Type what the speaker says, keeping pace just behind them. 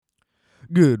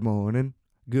Good morning.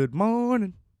 Good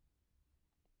morning.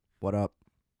 What up?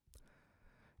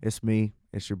 It's me.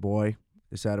 It's your boy.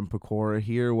 It's Adam Pecora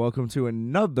here. Welcome to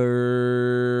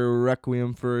another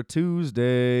Requiem for a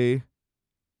Tuesday.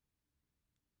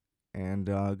 And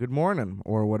good morning,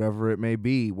 or whatever it may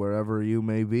be, wherever you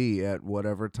may be, at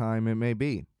whatever time it may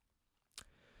be.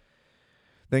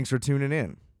 Thanks for tuning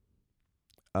in.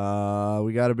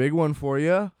 We got a big one for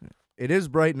you. It is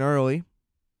bright and early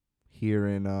here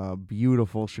in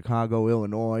beautiful Chicago,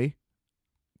 Illinois.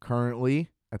 Currently,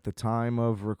 at the time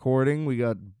of recording, we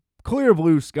got clear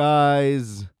blue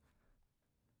skies.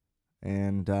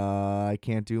 And I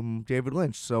can't do David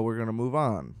Lynch, so we're going to move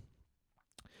on.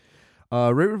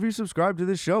 Rate, review, subscribe to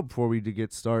this show before we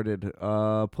get started.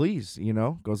 Please,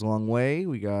 goes a long way.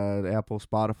 We got Apple,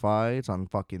 Spotify. It's on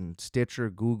fucking Stitcher,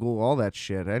 Google, all that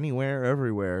shit. Anywhere,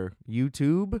 everywhere.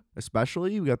 YouTube,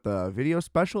 especially. We got the video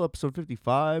special, episode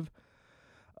 55.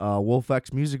 Wolf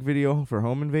X music video for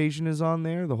Home Invasion is on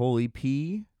there. The whole EP.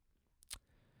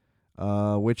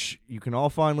 Which you can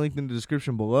all find linked in the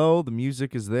description below. The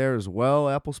music is there as well.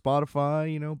 Apple,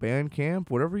 Spotify, Bandcamp,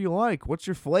 whatever you like. What's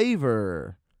your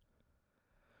flavor?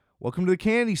 Welcome to the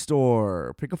candy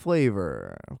store. Pick a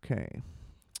flavor. Okay.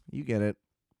 You get it.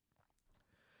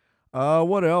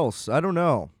 What else? I don't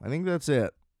know. I think that's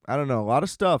it. I don't know. A lot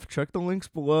of stuff. Check the links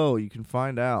below. You can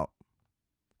find out.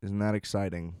 Isn't that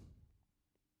exciting?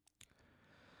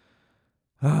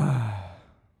 Now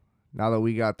that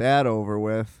we got that over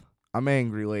with, I'm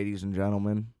angry, ladies and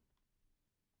gentlemen.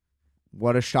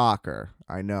 What a shocker.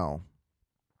 I know.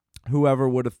 Whoever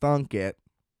would have thunk it.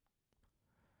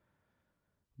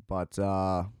 But,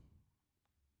 I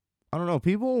don't know.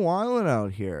 People wilding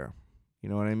out here. You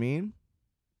know what I mean?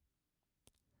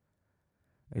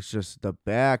 It's just the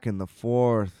back and the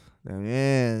forth.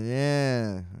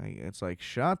 Yeah. It's like,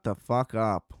 shut the fuck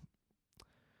up.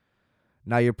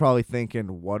 Now you're probably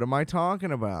thinking, what am I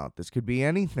talking about? This could be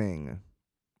anything.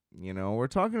 We're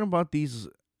talking about these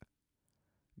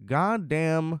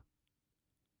goddamn...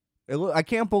 I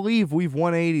can't believe we've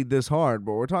 180'd this hard,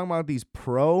 but we're talking about these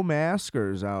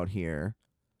pro-maskers out here.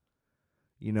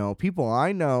 People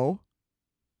I know.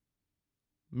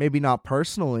 Maybe not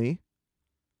personally.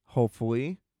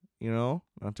 Hopefully.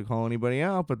 Not to call anybody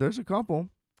out, but there's a couple.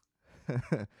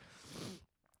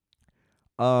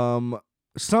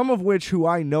 Some of which who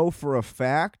I know for a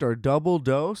fact are double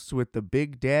dosed with the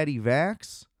Big Daddy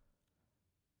Vax.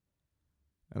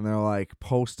 And they're like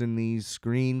posting these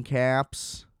screen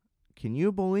caps. Can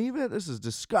you believe it? This is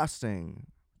disgusting.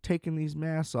 Taking these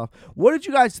masks off. What did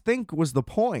you guys think was the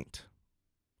point?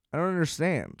 I don't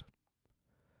understand.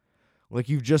 Like,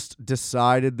 you've just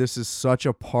decided this is such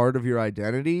a part of your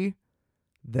identity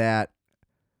that,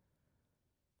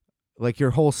 like,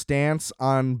 your whole stance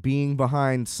on being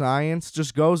behind science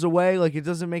just goes away. Like, it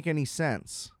doesn't make any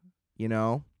sense,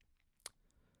 It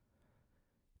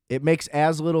makes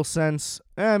as little sense,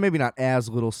 maybe not as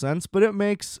little sense, but it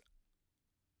makes,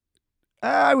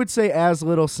 I would say, as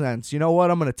little sense. You know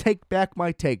what? I'm going to take back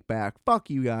my take back.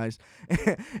 Fuck you guys.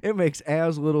 It makes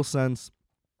as little sense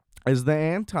as the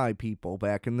anti-people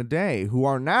back in the day who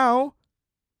are now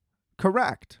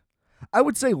correct. I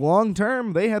would say long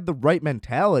term, they had the right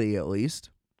mentality at least.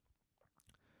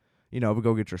 But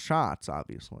go get your shots,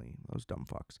 obviously. Those dumb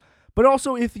fucks. But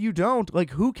also, if you don't, like,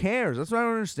 who cares? That's what I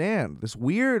don't understand. This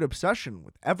weird obsession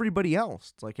with everybody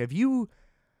else. It's like, have you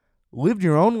lived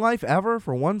your own life ever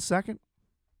for 1 second?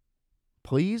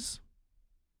 Please?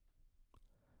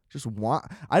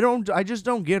 I just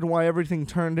don't get why everything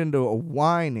turned into a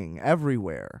whining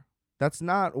everywhere. That's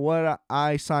not what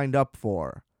I signed up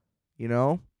for.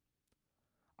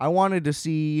 I wanted to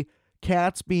see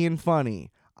cats being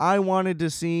funny. I wanted to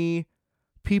see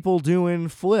people doing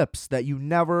flips that you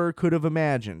never could have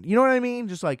imagined. You know what I mean?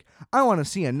 Just like, I want to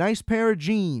see a nice pair of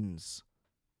jeans.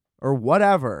 Or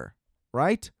whatever.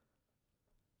 Right?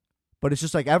 But it's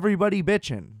just like everybody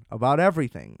bitching about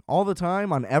everything. All the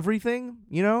time on everything,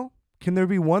 Can there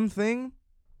be one thing?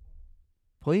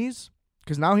 Please?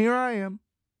 Because now here I am.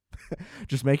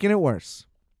 Just making it worse.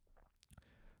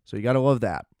 So you got to love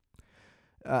that.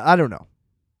 I don't know.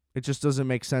 It just doesn't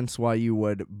make sense why you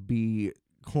would be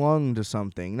clung to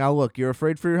something. Now, look, you're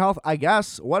afraid for your health? I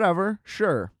guess. Whatever.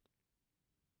 Sure.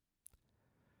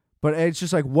 But it's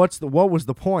just like, what was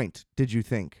the point, did you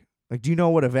think? Like, do you know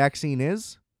what a vaccine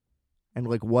is? And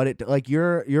like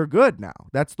you're good now.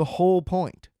 That's the whole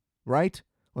point, right?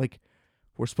 Like,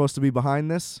 we're supposed to be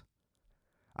behind this?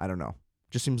 I don't know.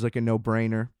 Just seems like a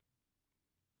no-brainer.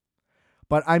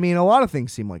 But I mean, a lot of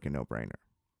things seem like a no-brainer.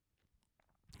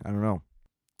 I don't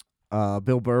know.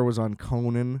 Bill Burr was on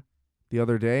Conan the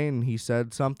other day, and he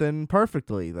said something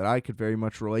perfectly that I could very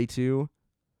much relate to.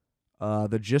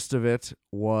 The gist of it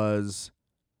was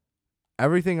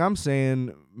everything I'm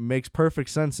saying makes perfect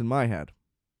sense in my head.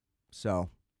 So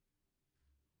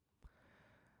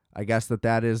I guess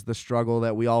that is the struggle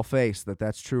that we all face,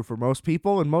 that's true for most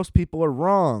people, and most people are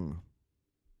wrong.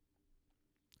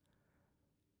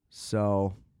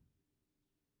 So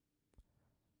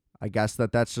I guess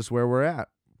that's just where we're at.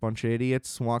 Bunch of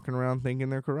idiots walking around thinking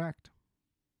they're correct.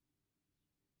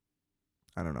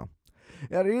 I don't know.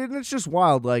 And it's just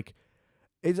wild. Like,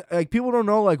 it's like people don't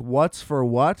know like what's for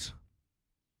what.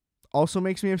 Also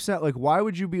makes me upset. Like, why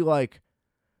would you be like,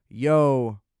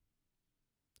 yo,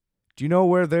 do you know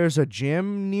where there's a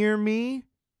gym near me?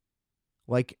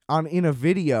 Like in a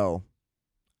video,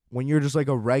 when you're just like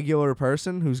a regular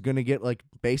person who's gonna get like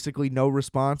basically no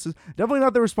responses. Definitely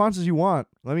not the responses you want,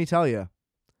 let me tell you.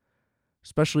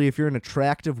 Especially if you're an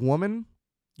attractive woman,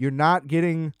 you're not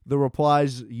getting the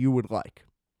replies you would like.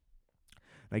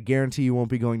 I guarantee you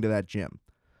won't be going to that gym.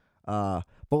 But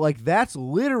like that's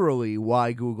literally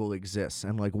why Google exists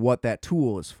and like what that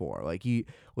tool is for. Like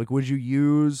would you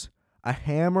use a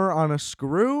hammer on a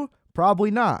screw?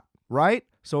 Probably not, right?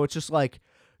 So it's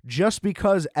just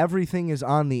because everything is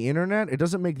on the internet, it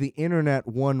doesn't make the internet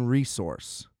one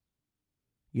resource.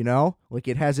 You know? Like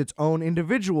it has its own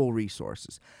individual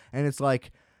resources. And it's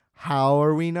like, how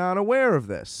are we not aware of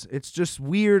this? It's just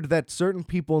weird that certain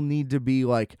people need to be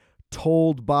like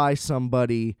told by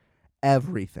somebody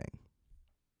everything.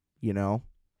 You know?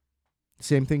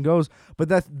 Same thing goes. But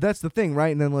that's the thing,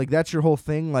 right? And then like that's your whole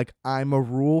thing. Like I'm a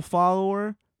rule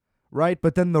follower, right?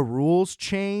 But then the rules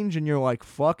change and you're like,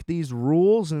 fuck these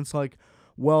rules. And it's like,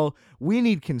 well, we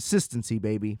need consistency,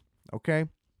 baby. Okay?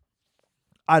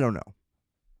 I don't know.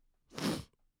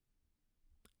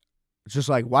 It's just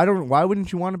like, why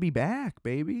wouldn't you want to be back,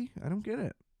 baby? I don't get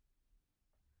it.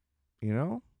 You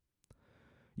know?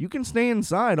 You can stay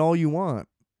inside all you want.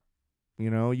 You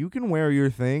know, you can wear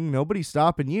your thing. Nobody's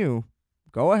stopping you.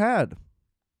 Go ahead.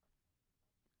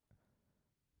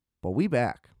 But we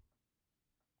back.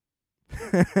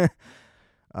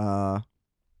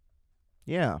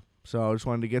 Yeah. So I just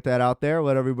wanted to get that out there,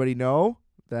 let everybody know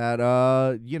that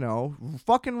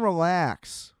fucking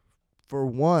relax for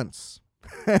once.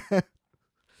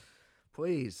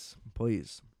 Please.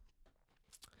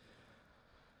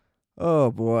 Oh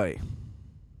boy.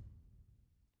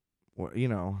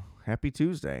 Well, happy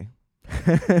Tuesday.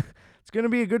 It's going to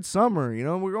be a good summer,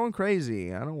 we're going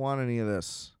crazy. I don't want any of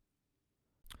this.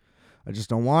 I just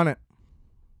don't want it.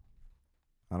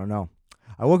 I don't know.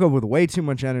 I woke up with way too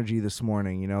much energy this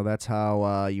morning. That's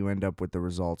how you end up with the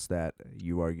results that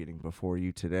you are getting before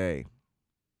you today.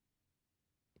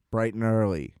 Bright and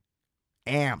early.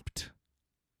 Amped.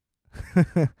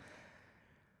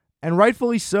 And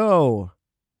rightfully so.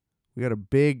 We got a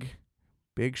big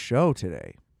show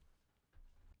today.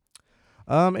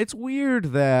 It's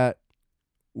weird that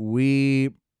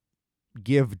we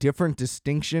give different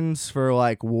distinctions for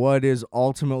like what is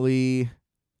ultimately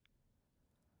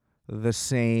the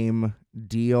same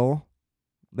deal.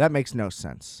 That makes no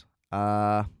sense.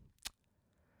 What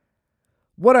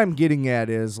I'm getting at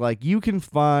is like you can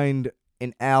find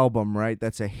an album, right?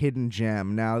 That's a hidden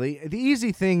gem. Now, the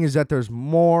easy thing is that there's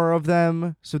more of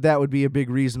them, so that would be a big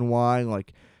reason why.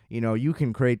 Like, you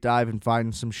can dive and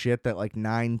find some shit that like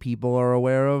 9 people are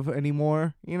aware of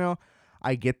anymore.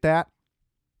 I get that.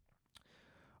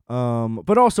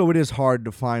 But also it is hard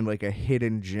to find like a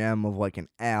hidden gem of like an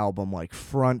album, like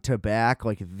front to back.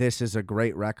 Like this is a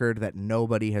great record that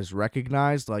nobody has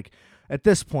recognized. Like at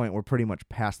this point, we're pretty much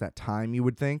past that time, you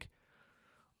would think.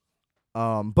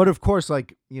 But of course,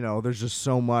 like, there's just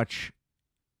so much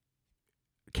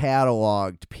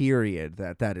cataloged period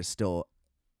that is still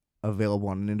available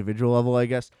on an individual level, I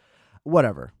guess.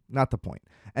 Whatever. Not the point.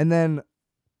 And then,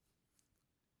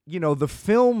 the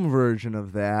film version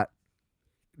of that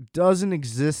doesn't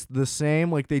exist the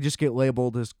same. Like, they just get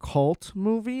labeled as cult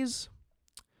movies.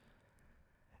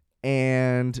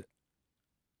 And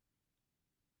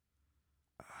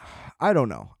I don't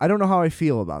know. I don't know how I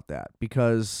feel about that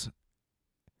because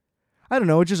I don't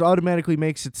know. It just automatically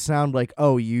makes it sound like,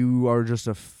 oh, you are just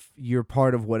you're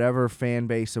part of whatever fan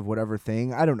base of whatever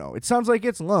thing. I don't know. It sounds like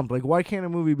it's lumped. Like, why can't a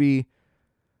movie be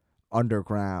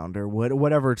underground or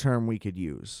whatever term we could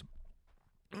use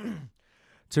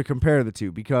to compare the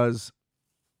two? Because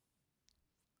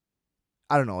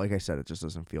I don't know. Like I said, it just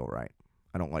doesn't feel right.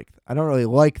 I don't really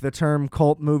like the term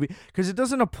cult movie because it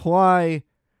doesn't apply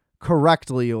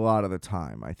correctly a lot of the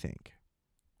time, I think.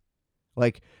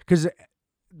 Like, because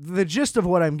the gist of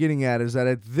what I'm getting at is that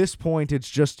at this point, it's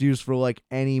just used for like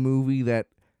any movie that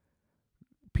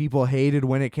people hated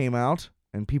when it came out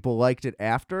and people liked it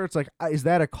after. It's like, is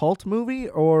that a cult movie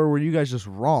or were you guys just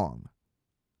wrong?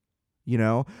 You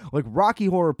know, like Rocky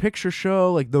Horror Picture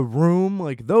Show, like The Room,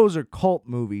 like those are cult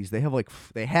movies. They have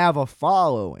they have a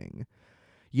following,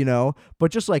 you know,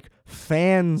 but just like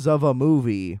fans of a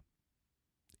movie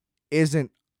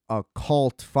isn't a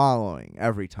cult following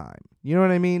every time. You know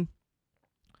what I mean?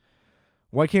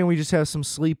 Why can't we just have some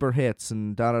sleeper hits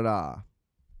and da da da,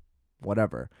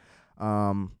 whatever?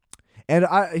 And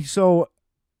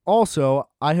also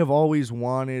I have always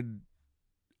wanted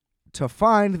to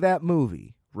find that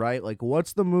movie, right? Like,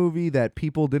 what's the movie that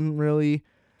people didn't really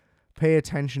pay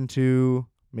attention to?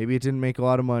 Maybe it didn't make a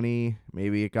lot of money.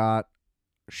 Maybe it got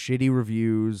shitty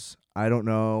reviews. I don't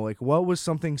know. Like, what was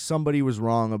something somebody was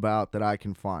wrong about that I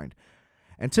can find?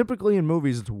 And typically in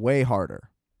movies, it's way harder.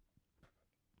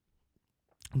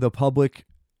 The public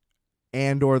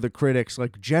and or the critics,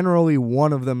 like, generally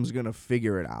one of them is going to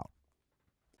figure it out.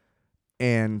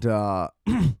 And I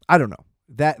don't know.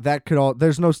 That could all,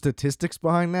 there's no statistics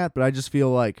behind that, but I just feel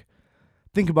like,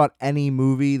 think about any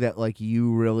movie that like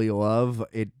you really love.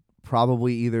 It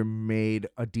probably either made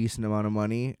a decent amount of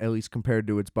money, at least compared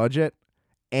to its budget,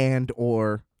 and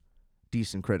or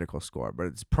decent critical score, but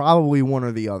it's probably one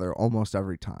or the other almost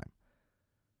every time.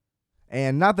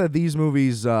 And not that these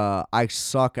movies I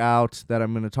suck out that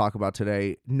I'm going to talk about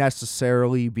today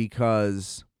necessarily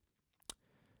because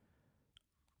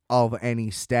of any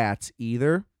stats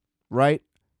either, right?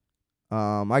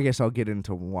 I guess I'll get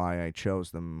into why I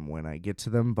chose them when I get to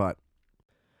them, but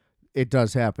it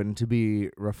does happen to be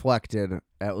reflected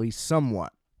at least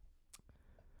somewhat.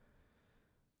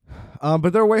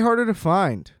 But they're way harder to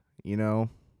find, you know,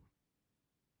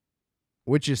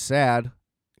 which is sad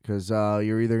because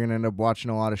you're either going to end up watching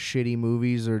a lot of shitty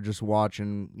movies or just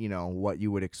watching, you know, what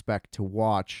you would expect to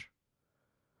watch.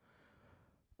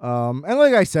 And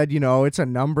like I said, you know, it's a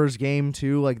numbers game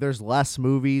too. Like there's less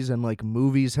movies and like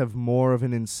movies have more of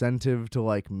an incentive to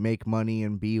like make money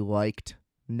and be liked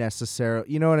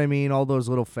necessarily. You know what I mean? All those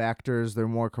little factors, they're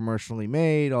more commercially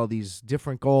made, all these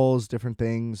different goals, different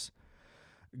things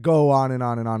go on and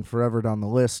on and on forever down the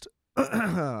list.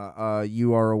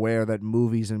 You are aware that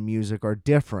movies and music are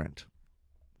different.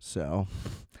 So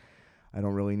I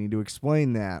don't really need to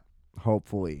explain that.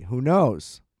 Hopefully, who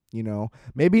knows? You know,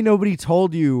 maybe nobody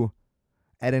told you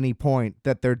at any point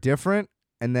that they're different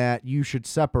and that you should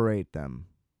separate them.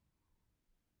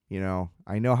 You know,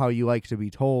 I know how you like to be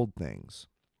told things.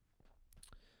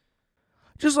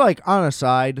 Just like on a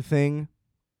side thing,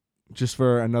 just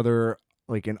for another,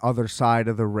 like an other side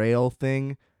of the rail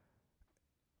thing.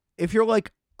 If you're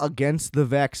like against the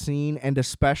vaccine, and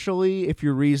especially if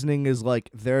your reasoning is like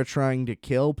they're trying to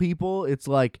kill people, it's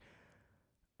like,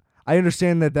 I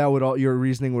understand that your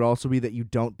reasoning would also be that you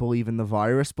don't believe in the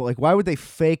virus, but like, why would they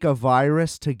fake a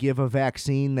virus to give a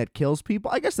vaccine that kills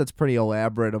people? I guess that's pretty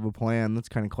elaborate of a plan. That's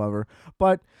kind of clever,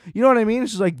 but you know what I mean?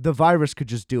 It's just like the virus could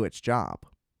just do its job.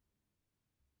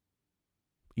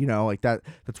 You know, like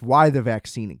that's why the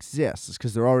vaccine exists, is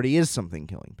because there already is something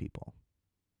killing people.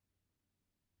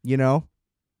 You know?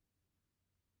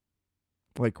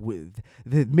 Like, with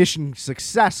the mission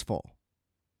successful.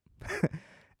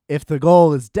 If the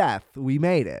goal is death, we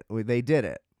made it. They did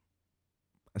it.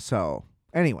 So,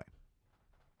 anyway.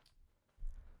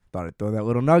 Thought I'd throw that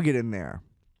little nugget in there.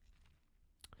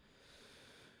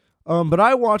 But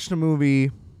I watched a movie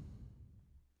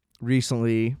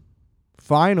recently,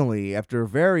 finally, after a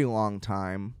very long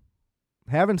time.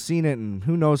 Haven't seen it in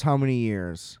who knows how many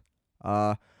years.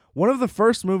 One of the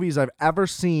first movies I've ever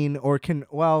seen,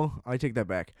 I take that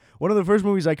back. One of the first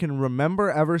movies I can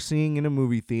remember ever seeing in a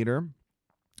movie theater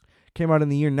came out in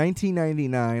the year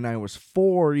 1999. I was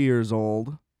 4 years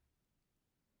old.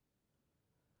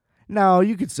 Now,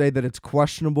 you could say that it's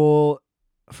questionable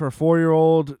for a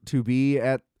 4-year-old to be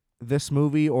at this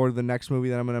movie or the next movie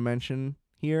that I'm going to mention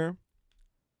here.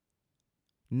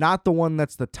 Not the one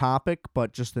that's the topic,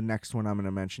 but just the next one I'm going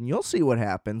to mention. You'll see what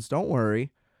happens. Don't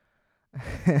worry.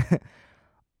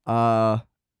 What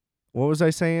was I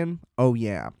saying? Oh,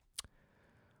 yeah.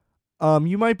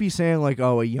 You might be saying like,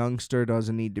 oh, a youngster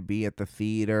doesn't need to be at the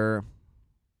theater.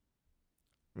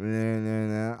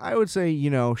 I would say, you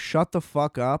know, shut the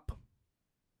fuck up.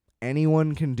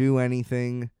 Anyone can do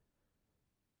anything.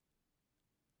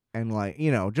 And like,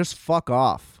 you know, just fuck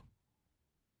off.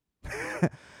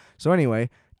 So anyway,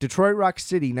 Detroit Rock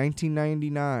City,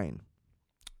 1999.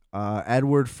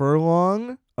 Edward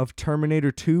Furlong of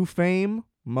Terminator 2 fame,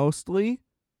 mostly.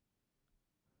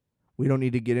 We don't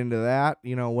need to get into that.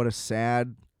 You know, what a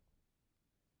sad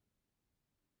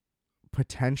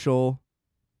potential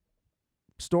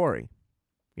story.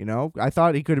 You know, I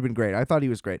thought he could have been great. I thought he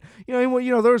was great. There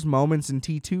was moments in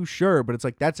T2, sure, but it's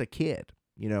like, that's a kid.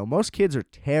 You know, most kids are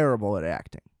terrible at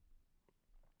acting.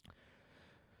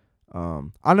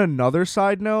 On another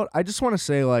side note, I just want to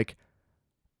say, like,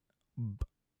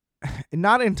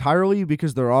 not entirely,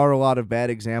 because there are a lot of bad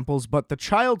examples, but the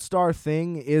child star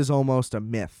thing is almost a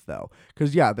myth, though.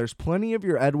 Because, yeah, there's plenty of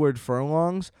your Edward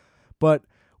Furlongs, but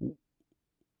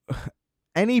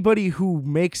anybody who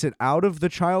makes it out of the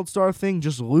child star thing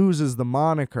just loses the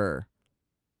moniker.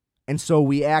 And so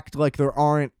we act like there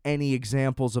aren't any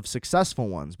examples of successful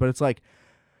ones. But it's like,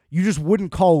 you just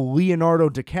wouldn't call Leonardo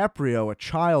DiCaprio a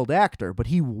child actor, but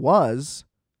he was.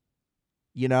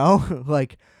 You know?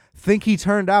 Like, think he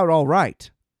turned out all right.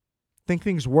 Think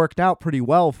things worked out pretty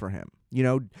well for him. You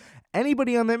know,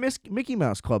 anybody on that Mickey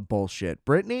Mouse Club bullshit.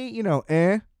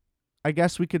 Britney, I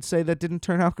guess we could say that didn't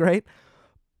turn out great.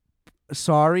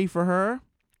 Sorry for her.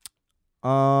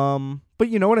 But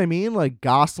you know what I mean? Like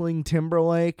Gosling,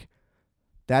 Timberlake.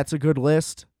 That's a good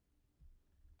list.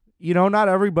 You know, not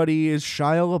everybody is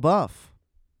Shia LaBeouf.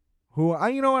 Who,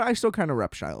 I still kind of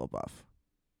rep Shia LaBeouf.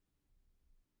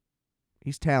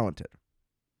 He's talented.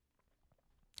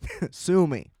 Sue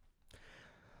me.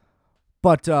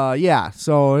 But, yeah,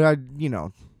 so,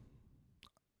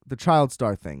 the child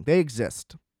star thing, they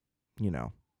exist.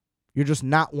 You're just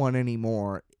not one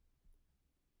anymore,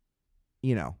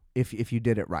 if you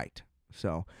did it right.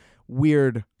 So,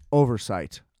 weird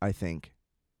oversight, I think,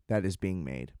 that is being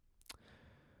made.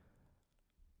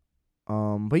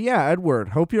 But yeah, Edward,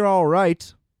 hope you're all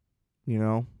right.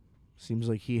 Seems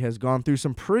like he has gone through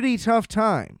some pretty tough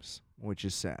times, which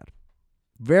is sad.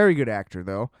 Very good actor,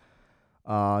 though.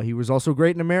 He was also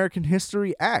great in American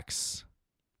History X,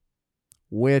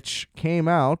 which came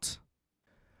out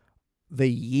the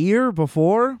year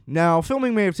before. Now,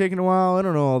 filming may have taken a while. I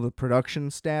don't know all the production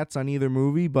stats on either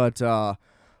movie, but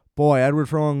boy, Edward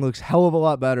Furlong looks hell of a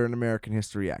lot better in American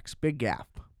History X. Big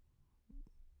gap.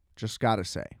 Just gotta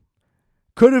say.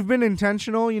 Could have been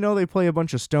intentional. They play a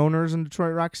bunch of stoners in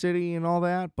Detroit Rock City and all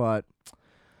that, but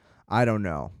I don't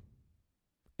know.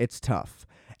 It's tough.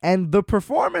 And the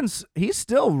performance, he's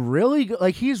still really good.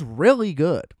 Like, he's really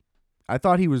good. I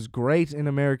thought he was great in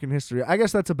American History. I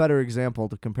guess that's a better example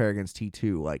to compare against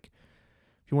T2. Like,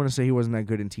 if you want to say he wasn't that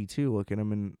good in T2, look at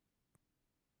him in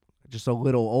just a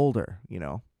little older,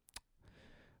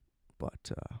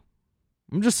 But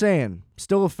I'm just saying,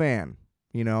 still a fan,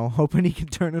 hoping he can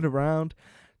turn it around.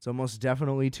 It's almost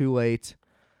definitely too late.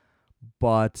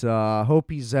 But hope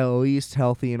he's at least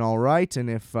healthy and all right. And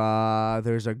if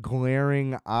there's a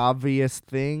glaring, obvious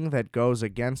thing that goes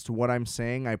against what I'm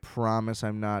saying, I promise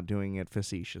I'm not doing it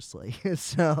facetiously.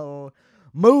 So,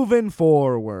 moving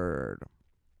forward.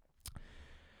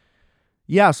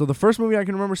 Yeah, so the first movie I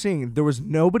can remember seeing, there was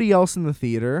nobody else in the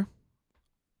theater,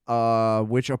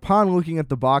 which upon looking at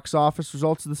the box office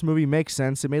results of this movie makes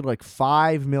sense. It made like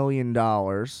 $5 million.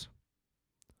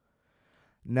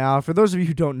 Now, for those of you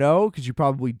who don't know, because you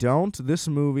probably don't, this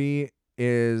movie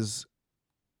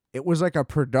it was like a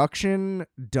production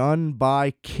done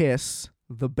by Kiss,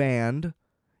 the band,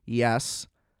 yes,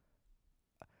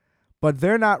 but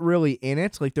they're not really in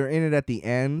it. Like, they're in it at the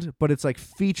end, but it's like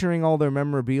featuring all their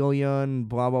memorabilia and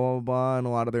blah, blah, blah, blah, and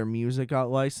a lot of their music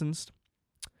got licensed.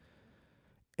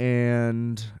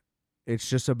 And it's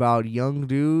just about young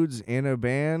dudes in a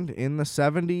band in the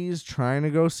 70s trying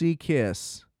to go see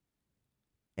Kiss.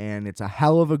 And it's a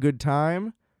hell of a good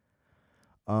time.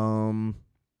 I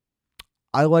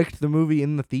liked the movie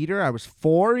in the theater. I was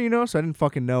 4, so I didn't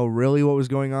fucking know really what was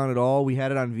going on at all. We had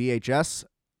it on VHS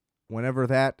whenever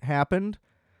that happened.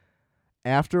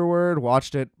 Afterward,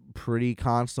 watched it pretty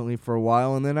constantly for a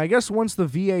while. And then I guess once the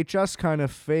VHS kind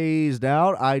of phased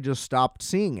out, I just stopped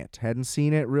seeing it. Hadn't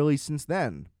seen it really since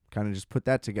then. Kind of just put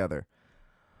that together.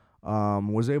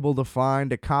 Was able to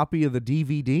find a copy of the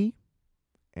DVD.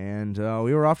 And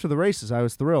we were off to the races. I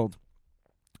was thrilled.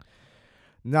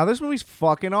 Now, this movie's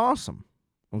fucking awesome.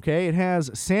 Okay? It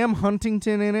has Sam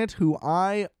Huntington in it, who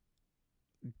I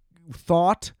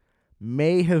thought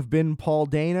may have been Paul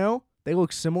Dano. They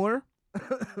look similar.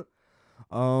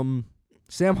 Sam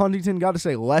Huntington, got to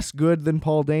say, less good than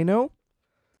Paul Dano.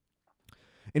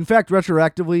 In fact,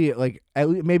 retroactively, like,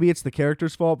 maybe it's the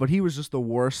character's fault, but he was just the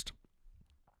worst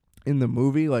in the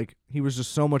movie. Like, he was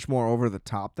just so much more over the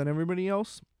top than everybody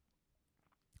else.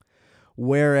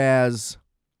 Whereas,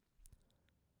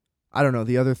 I don't know,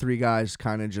 the other 3 guys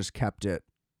kind of just kept it.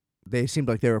 They seemed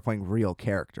like they were playing real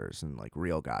characters and like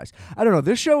real guys. I don't know.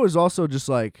 This show is also just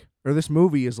like, or this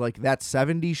movie is like that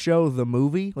 70s show, The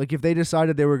Movie. Like, if they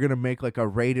decided they were going to make like a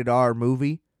rated R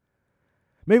movie,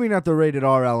 maybe not the rated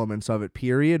R elements of it,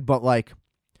 period, but like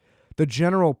the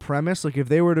general premise, like if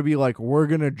they were to be like, we're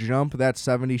going to jump that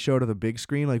 70 show to the big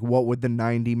screen, like what would the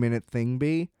 90-minute thing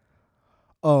be?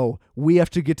 Oh, we have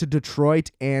to get to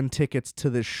Detroit and tickets to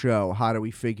this show. How do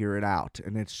we figure it out?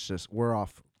 And it's just, we're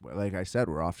off. Like I said,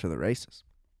 we're off to the races.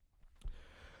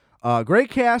 Great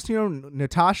cast,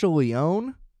 Natasha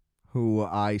Lyonne, who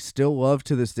I still love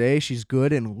to this day. She's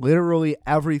good in literally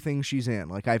everything she's in.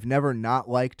 Like, I've never not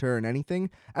liked her in anything.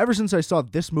 Ever since I saw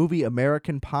this movie,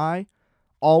 American Pie,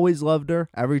 always loved her.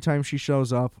 Every time she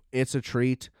shows up, it's a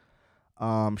treat.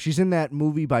 She's in that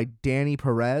movie by Danny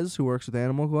Perez, who works with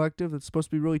Animal Collective. That's supposed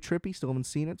to be really trippy. Still haven't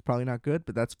seen it. It's probably not good,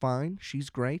 but that's fine.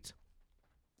 She's great.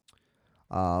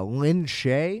 Lynn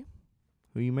Shay,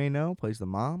 who you may know, plays the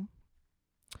mom.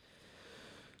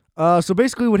 So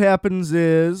basically what happens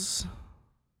is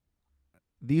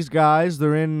these guys,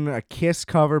 they're in a Kiss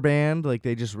cover band. Like,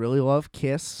 they just really love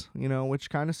Kiss, which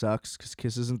kind of sucks because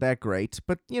Kiss isn't that great.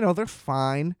 But, they're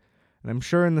fine. And I'm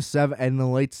sure in the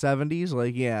late 70s,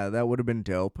 like, yeah, that would have been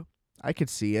dope. I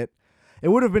could see it. It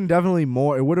would have been definitely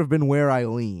more. It would have been where I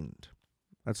leaned.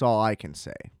 That's all I can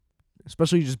say.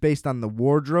 Especially just based on the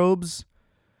wardrobes.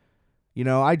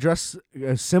 I dress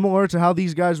similar to how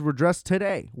these guys were dressed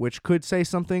today, which could say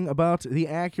something about the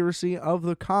accuracy of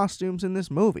the costumes in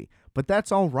this movie. But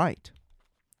that's all right.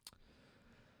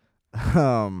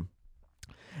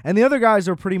 And the other guys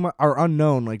are are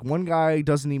unknown. Like, one guy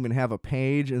doesn't even have a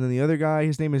page, and then the other guy,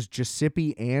 his name is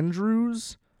Giuseppe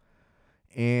Andrews.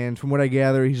 And from what I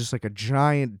gather, he's just like a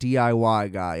giant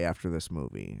DIY guy after this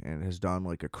movie and has done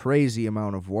like a crazy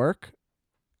amount of work,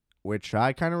 which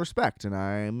I kind of respect, and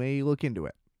I may look into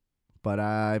it. But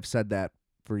I've said that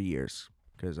for years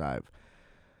because I've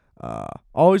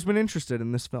always been interested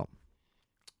in this film.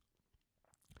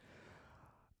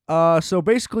 So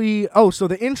basically, so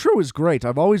the intro is great.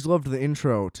 I've always loved the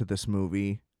intro to this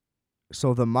movie.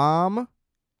 So the mom,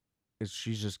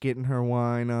 she's just getting her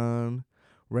wine on,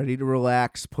 ready to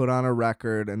relax, put on a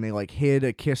record, and they like hid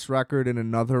a Kiss record and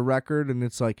another record, and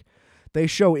it's like they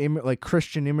show like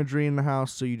Christian imagery in the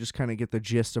house, so you just kind of get the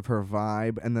gist of her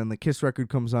vibe. And then the Kiss record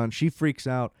comes on, she freaks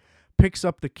out, picks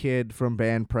up the kid from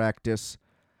band practice,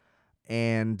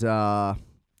 and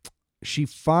she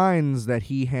finds that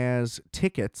he has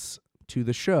tickets to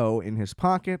the show in his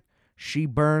pocket. She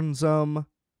burns them.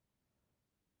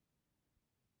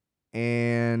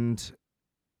 And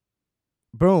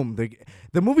boom,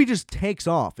 the movie just takes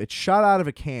off. It's shot out of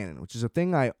a cannon, which is a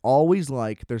thing I always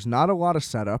like. There's not a lot of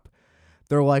setup.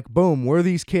 They're like, boom, we're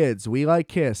these kids. We like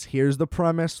Kiss. Here's the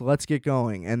premise. Let's get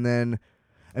going. And then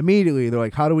immediately they're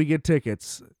like, how do we get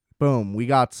tickets? Boom, we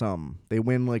got some. They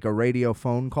win like a radio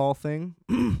phone call thing.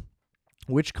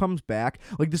 Which comes back.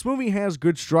 Like, this movie has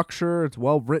good structure. It's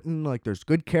well written. Like, there's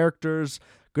good characters.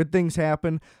 Good things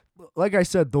happen. Like I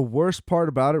said, the worst part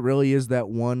about it really is that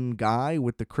one guy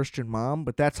with the Christian mom,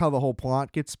 but that's how the whole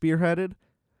plot gets spearheaded.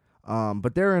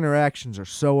 But their interactions are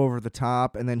so over the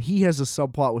top, and then he has a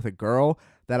subplot with a girl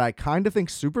that I kind of think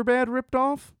Superbad ripped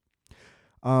off.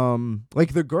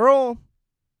 Like, the girl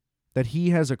that he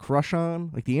has a crush on,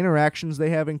 like the interactions they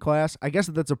have in class, I guess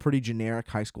that's a pretty generic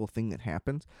high school thing that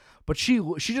happens. But she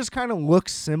just kind of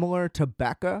looks similar to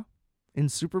Becca in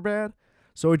Superbad.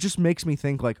 So it just makes me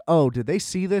think like, oh, did they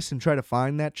see this and try to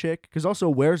find that chick? Because also,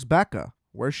 where's Becca?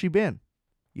 Where's she been?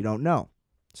 You don't know.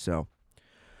 So,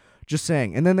 just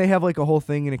saying. And then they have like a whole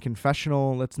thing in a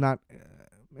confessional that's not,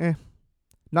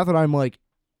 not that I'm like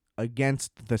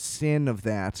against the sin of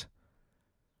that.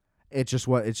 It's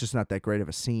just not that great of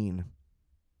a scene.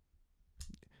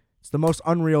 It's the most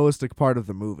unrealistic part of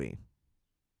the movie.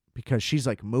 Because she's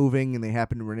like moving and they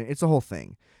happen to run it. It's a whole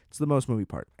thing. It's the most movie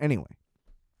part. Anyway.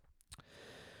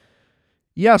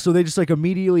 Yeah, so they just like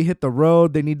immediately hit the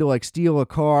road. They need to like steal a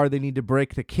car. They need to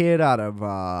break the kid out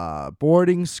of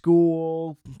boarding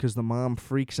school because the mom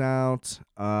freaks out.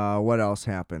 What else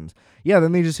happens? Yeah,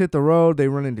 then they just hit the road. They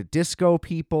run into disco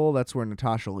people. That's where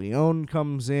Natasha Lyonne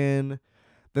comes in.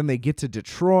 Then they get to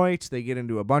Detroit. They get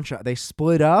into they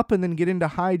split up and then get into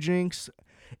hijinks.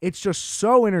 It's just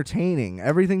so entertaining.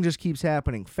 Everything just keeps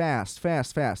happening fast,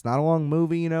 fast, fast. Not a long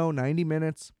movie, 90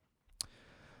 minutes.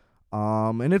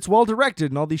 And it's well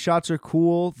directed and all these shots are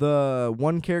cool. The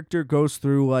one character goes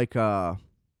through like they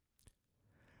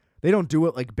don't do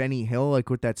it like Benny Hill, like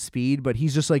with that speed, but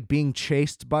he's just like being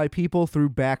chased by people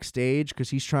through backstage because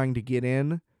he's trying to get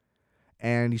in.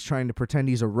 And he's trying to pretend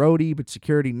he's a roadie, but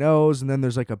security knows. And then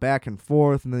there's like a back and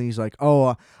forth. And then he's like,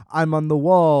 oh, I'm on the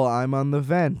wall. I'm on the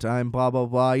vent. I'm blah, blah,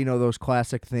 blah. Those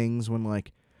classic things when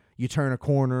like you turn a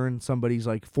corner and somebody's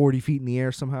like 40 feet in the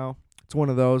air somehow. It's one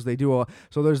of those. They do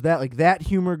so there's that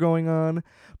humor going on.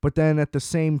 But then at the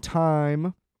same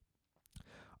time,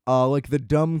 Like the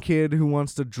dumb kid who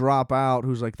wants to drop out,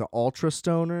 who's like the ultra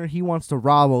stoner, he wants to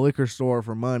rob a liquor store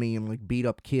for money and like beat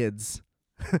up kids.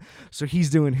 So he's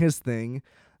doing his thing.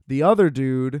 The other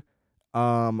dude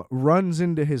runs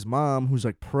into his mom, who's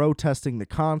like protesting the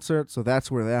concert, so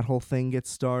that's where that whole thing gets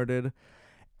started.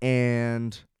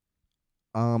 And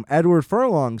Edward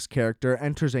Furlong's character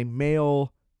enters a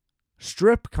male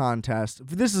strip contest.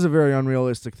 This is a very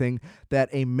unrealistic thing, that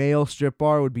a male strip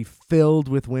bar would be filled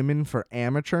with women for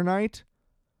amateur night.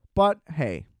 But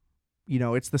hey,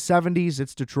 it's the 70s,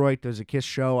 it's Detroit, there's a Kiss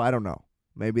show, I don't know.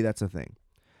 Maybe that's a thing.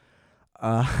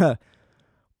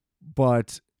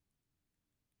 But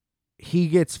he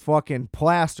gets fucking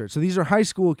plastered. So these are high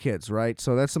school kids, right?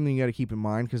 So that's something you got to keep in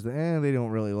mind, because they don't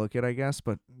really look it, I guess.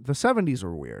 But the 70s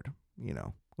are weird,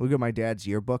 Look at my dad's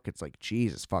yearbook. It's like,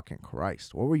 Jesus fucking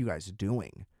Christ. What were you guys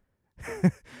doing?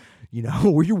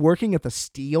 Were you working at the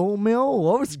steel mill?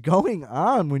 What was going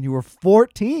on when you were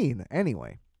 14?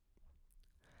 Anyway.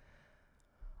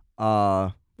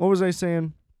 What was I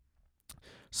saying?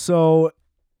 So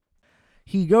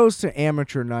he goes to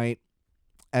amateur night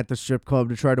at the strip club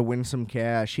to try to win some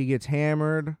cash. He gets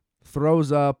hammered,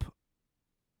 throws up,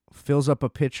 fills up a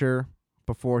pitcher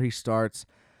before he starts.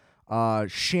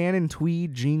 Shannon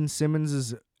Tweed, Gene Simmons,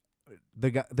 is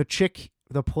the chick,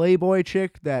 the Playboy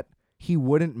chick that he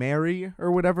wouldn't marry, or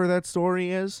whatever that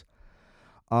story is.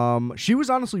 She was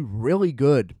honestly really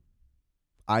good,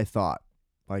 I thought.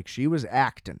 Like, she was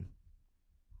acting.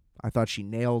 I thought she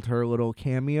nailed her little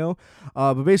cameo.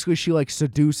 But basically, she like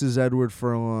seduces Edward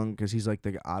Furlong because he's like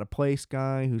the out of place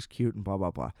guy who's cute and blah,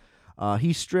 blah, blah.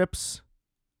 He strips,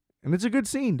 and it's a good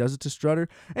scene. Does it to Strutter.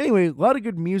 Anyway, a lot of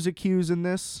good music cues in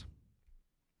this.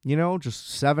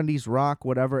 Just 70s rock,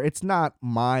 whatever. It's not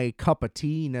my cup of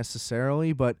tea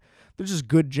necessarily, but there's just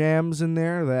good jams in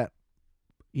there that,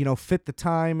 fit the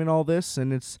time and all this.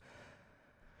 And it's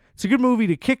a good movie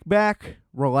to kick back,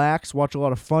 relax, watch a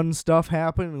lot of fun stuff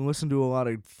happen, and listen to a lot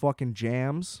of fucking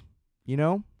jams.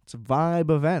 It's a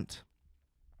vibe event.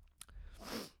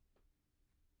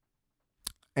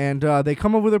 And they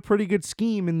come up with a pretty good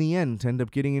scheme in the end to end up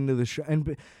getting into the show.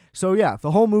 And so, yeah,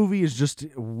 the whole movie is just,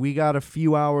 we got a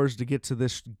few hours to get to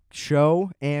this show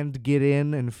and get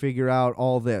in and figure out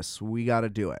all this. We got to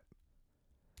do it.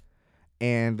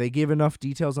 And they give enough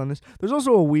details on this. There's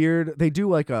also they do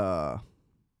like a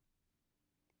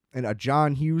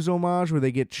John Hughes homage where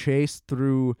they get chased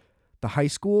through the high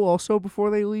school also before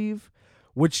they leave,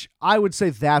 which I would say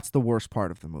that's the worst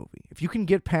part of the movie. If you can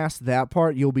get past that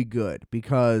part, you'll be good,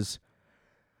 because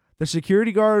the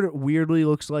security guard weirdly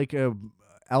looks like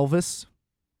Elvis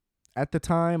at the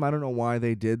time. I don't know why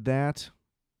they did that.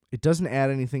 It doesn't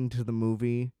add anything to the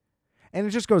movie, and it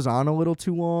just goes on a little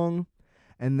too long.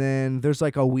 And then there's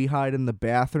like a we hide in the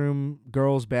bathroom,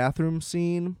 girls' bathroom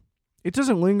scene. It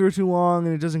doesn't linger too long,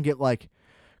 and it doesn't get like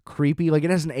creepy. Like,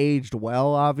 it hasn't aged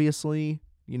well, obviously.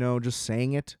 Just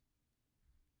saying it.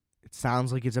 It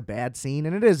sounds like it's a bad scene,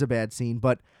 and it is a bad scene,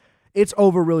 but it's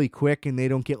over really quick, and they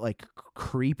don't get like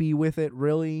creepy with it,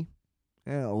 really.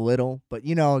 A little, but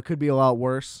it could be a lot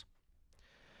worse.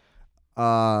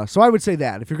 So I would say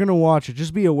that if you're gonna watch it,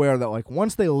 just be aware that like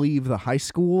once they leave the high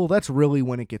school, that's really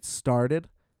when it gets started,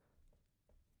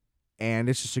 and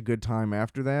it's just a good time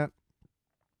after that.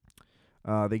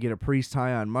 They get a priest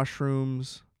high on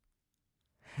mushrooms.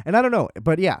 And I don't know,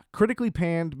 but yeah, critically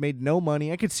panned, made no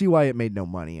money. I could see why it made no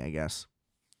money, I guess.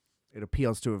 It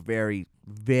appeals to a very,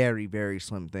 very, very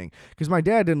slim thing. Because my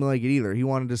dad didn't like it either. He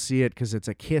wanted to see it because it's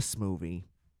a Kiss movie,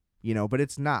 but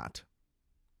it's not.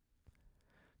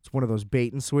 It's one of those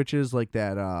bait and switches like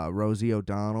that Rosie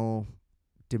O'Donnell,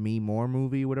 Demi Moore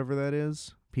movie, whatever that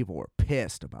is. People were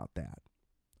pissed about that.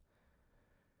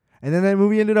 And then that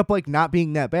movie ended up like not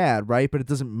being that bad, right? But it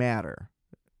doesn't matter.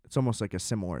 It's almost like a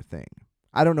similar thing.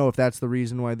 I don't know if that's the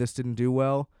reason why this didn't do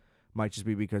well. Might just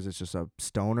be because it's just a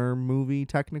stoner movie,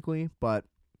 technically. But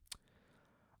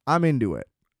I'm into it.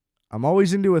 I'm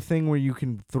always into a thing where you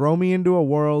can throw me into a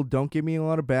world, don't give me a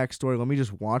lot of backstory. Let me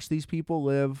just watch these people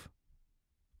live.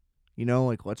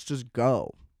 Let's just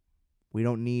go. We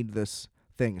don't need this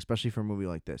thing, especially for a movie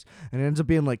like this. And it ends up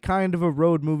being like kind of a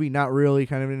road movie, not really,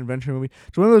 kind of an adventure movie.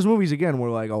 It's one of those movies, again, where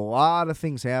like a lot of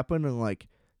things happen, and like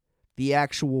the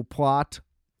actual plot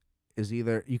is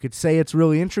either, you could say it's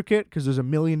really intricate because there's a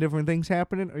million different things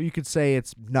happening, or you could say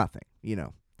it's nothing,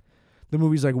 The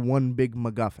movie's like one big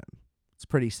MacGuffin. It's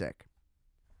pretty sick.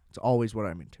 It's always what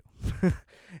I'm into.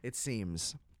 It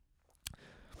seems.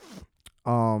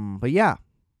 But yeah,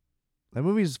 that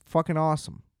movie's fucking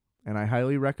awesome, and I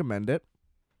highly recommend it.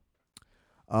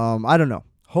 I don't know.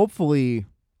 Hopefully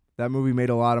that movie made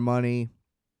a lot of money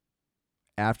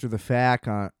after the fact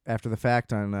on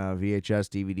VHS,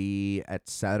 DVD,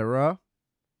 etc.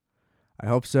 I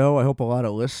hope so. I hope a lot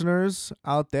of listeners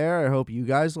out there, I hope you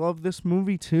guys love this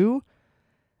movie too.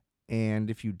 And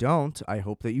if you don't, I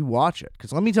hope that you watch it.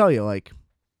 Because let me tell you, like,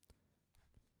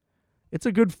 it's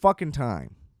a good fucking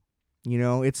time. You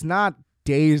know, it's not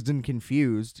Dazed and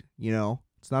Confused, you know.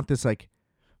 It's not this, like,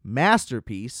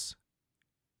 masterpiece.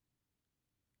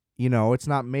 You know, it's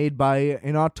not made by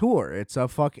an auteur.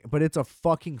 But it's a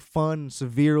fucking fun,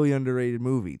 severely underrated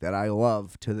movie that I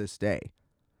love to this day.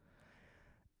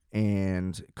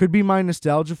 And could be my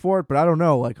nostalgia for it, but I don't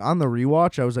know. Like, on the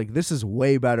rewatch, I was like, this is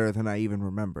way better than I even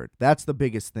remembered. That's the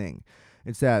biggest thing.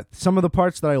 It's that some of the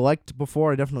parts that I liked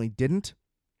before, I definitely didn't.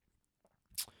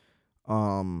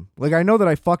 Like, I know that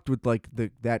I fucked with, like,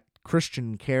 that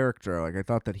Christian character. Like, I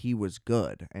thought that he was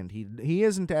good, and he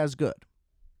isn't as good.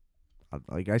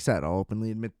 Like I said, I'll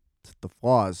openly admit the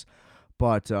flaws,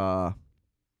 but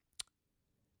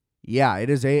yeah,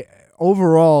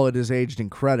 overall it is aged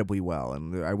incredibly well,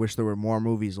 and I wish there were more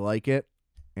movies like it,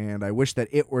 and I wish that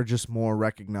it were just more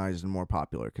recognized and more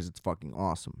popular because it's fucking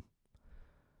awesome.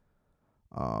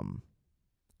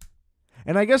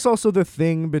 And I guess also the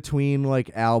thing between, like,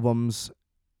 albums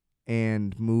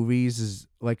and movies is,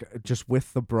 like, just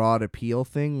with the broad appeal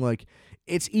thing, like,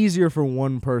 it's easier for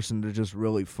one person to just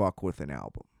really fuck with an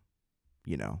album,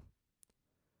 you know?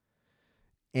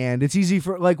 And it's easy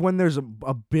for, like, when there's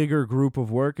a bigger group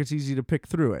of work, it's easy to pick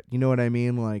through it. You know what I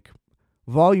mean? Like,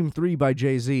 Volume 3 by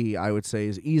Jay-Z, I would say,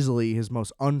 is easily his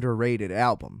most underrated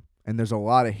album. And there's a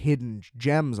lot of hidden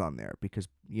gems on there because,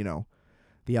 you know,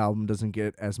 the album doesn't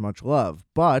get as much love.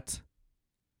 But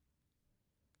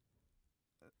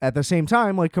at the same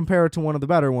time, like, compare it to one of the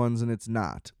better ones, and it's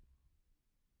not.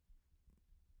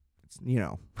 It's, you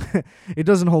know, it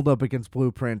doesn't hold up against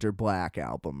Blueprint or Black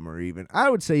Album, or even, I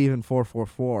would say even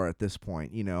 444 at this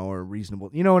point, you know, or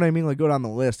Reasonable. You know what I mean? Like, go down the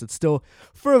list. It's still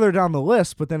further down the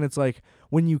list, but then it's like,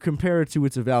 when you compare it to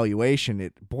its evaluation,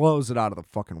 it blows it out of the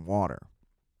fucking water.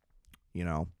 You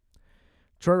know?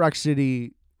 Detroit Rock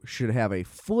City should have a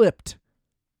flipped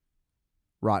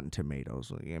Rotten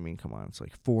Tomatoes. Like, I mean, come on, it's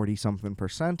like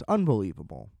 40-something%.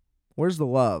 Unbelievable. Where's the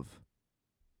love?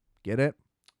 Get it?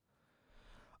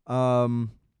 And,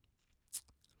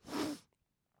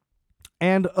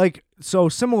 like, so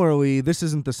similarly, this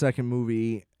isn't the second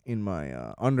movie in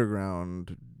my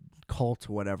underground cult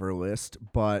whatever list,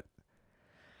 but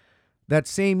that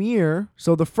same year,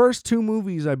 so the first two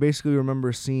movies I basically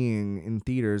remember seeing in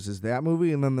theaters is that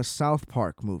movie and then the South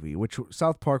Park movie, which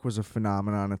South Park was a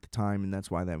phenomenon at the time, and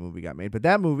that's why that movie got made. But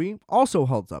that movie also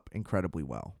holds up incredibly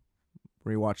well.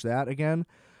 Rewatch that again.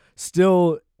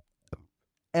 Still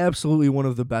absolutely one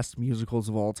of the best musicals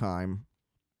of all time.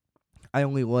 I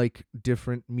only like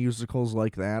different musicals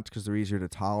like that because they're easier to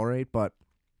tolerate, but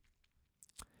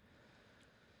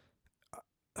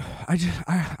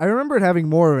I remember it having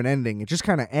more of an ending. It just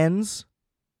kind of ends.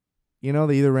 You know,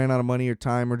 they either ran out of money or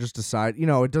time or just decide, you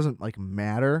know, it doesn't, like,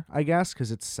 matter, I guess,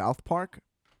 because it's South Park.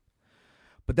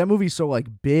 But that movie's so,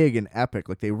 like, big and epic.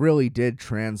 Like, they really did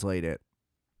translate it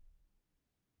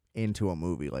into a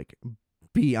movie, like,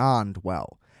 beyond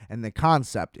well. And the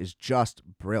concept is just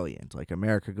brilliant. Like,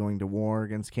 America going to war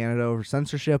against Canada over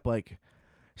censorship. Like,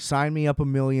 sign me up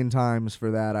 1,000,000 times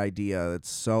for that idea. It's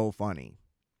so funny.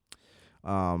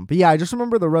 But yeah, I just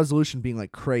remember the resolution being,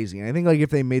 like, crazy. And I think, like,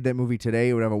 if they made that movie today,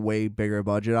 it would have a way bigger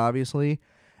budget, obviously.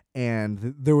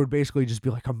 And there would basically just be,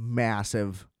 like, a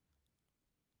massive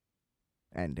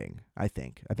ending, I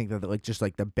think. I think that, like, just,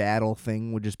 like, the battle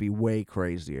thing would just be way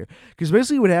crazier. Because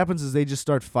basically what happens is they just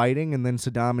start fighting, and then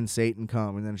Saddam and Satan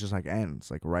come, and then it just, like, ends,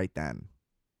 like, right then.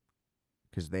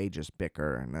 Because they just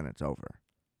bicker, and then it's over.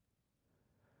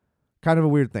 Kind of a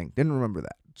weird thing. Didn't remember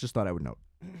that. Just thought I would note.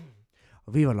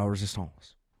 Viva la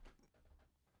resistance.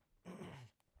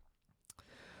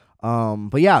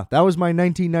 But yeah, that was my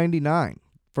 1999.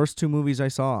 First two movies I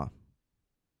saw.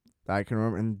 I can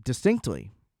remember, and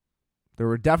distinctly. There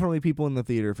were definitely people in the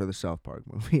theater for the South Park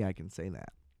movie, I can say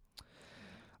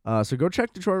that. So go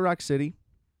check Detroit Rock City.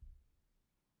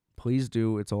 Please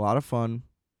do. It's a lot of fun.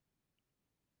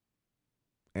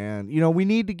 And, you know, we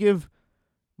need to give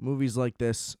movies like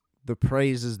this the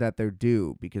praises that they're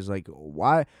due, because, like,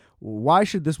 why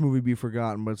should this movie be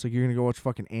forgotten? But it's like, you're gonna go watch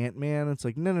fucking Ant-Man. It's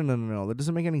like, no, that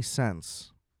doesn't make any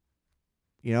sense.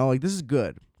 You know, like, this is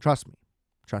good. Trust me.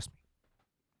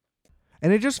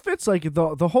 And it just fits, like,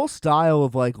 the whole style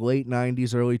of, like, late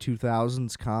 90s, early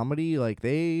 2000s comedy. Like,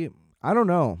 I don't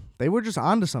know, they were just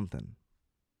onto something.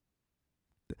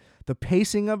 The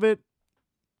pacing of it,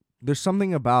 there's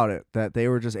something about it that they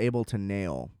were just able to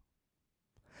nail.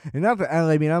 And not that,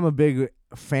 I mean, I'm a big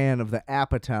a fan of the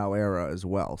Apatow era as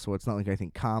well, so it's not like I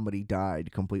think comedy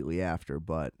died completely after,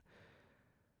 but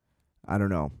I don't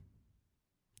know.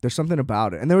 There's something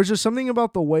about it. And there was just something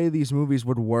about the way these movies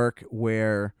would work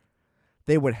where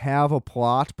they would have a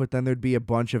plot, but then there'd be a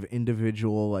bunch of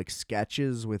individual like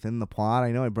sketches within the plot.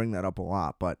 I know I bring that up a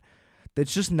lot, but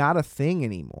that's just not a thing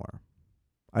anymore.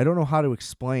 I don't know how to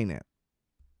explain it.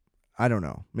 I don't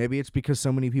know. Maybe it's because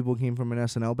so many people came from an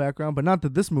SNL background, but not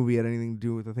that this movie had anything to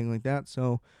do with a thing like that.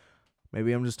 So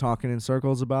maybe I'm just talking in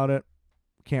circles about it.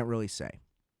 Can't really say.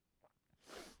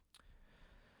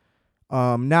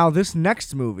 Now this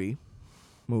next movie,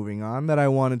 moving on, that I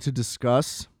wanted to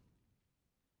discuss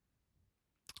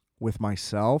with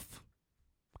myself,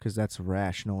 because that's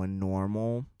rational and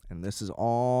normal, and this is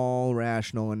all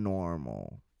rational and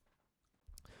normal.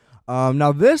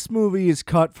 Now this movie is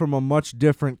cut from a much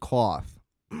different cloth.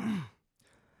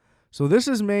 So this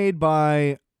was made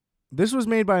by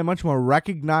a much more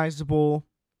recognizable,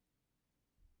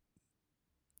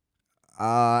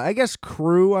 I guess,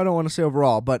 crew. I don't want to say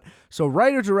overall, but so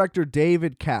writer-director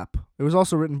David Koepp. It was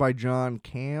also written by John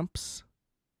Camps.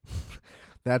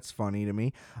 That's funny to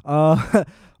me.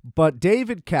 But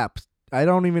David Koepp, I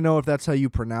don't even know if that's how you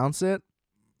pronounce it.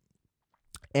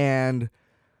 And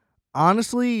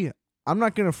honestly, I'm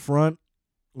not going to front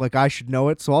like I should know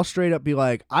it, so I'll straight up be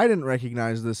like, I didn't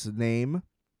recognize this name,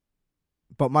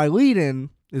 but my lead-in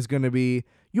is going to be,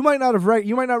 you might not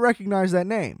recognize that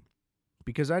name,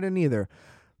 because I didn't either.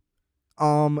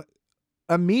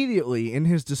 Immediately in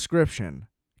his description,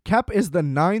 Koepp is the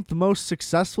 9th most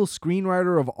successful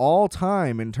screenwriter of all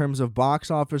time in terms of box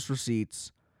office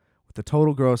receipts, with a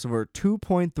total gross of over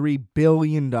 $2.3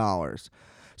 billion.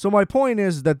 So my point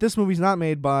is that this movie's not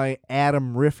made by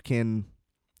Adam Rifkin,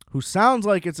 who sounds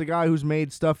like it's a guy who's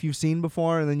made stuff you've seen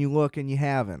before, and then you look and you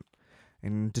haven't.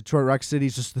 And Detroit Rock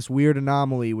City's just this weird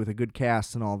anomaly with a good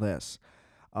cast and all this.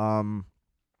 Also,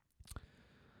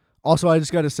 I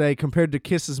just got to say, compared to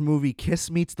Kiss's movie Kiss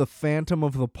Meets the Phantom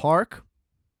of the Park,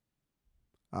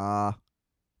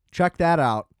 check that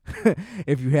out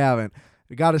if you haven't.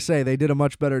 I got to say, they did a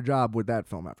much better job with that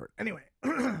film effort. Anyway,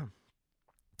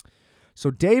 so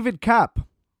David Koepp,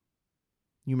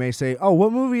 you may say, oh,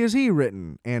 what movie has he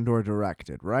written and or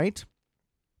directed, right?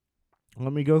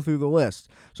 Let me go through the list.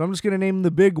 So I'm just going to name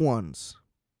the big ones.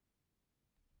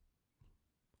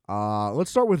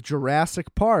 Let's start with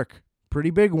Jurassic Park. Pretty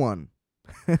big one.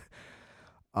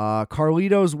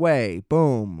 Carlito's Way.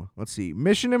 Boom. Let's see.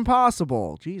 Mission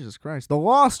Impossible. Jesus Christ. The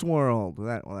Lost World.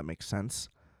 That makes sense.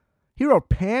 He wrote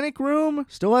Panic Room.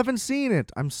 Still haven't seen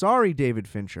it. I'm sorry, David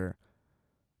Fincher.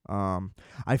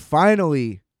 I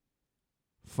finally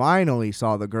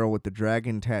saw The Girl with the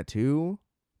Dragon Tattoo,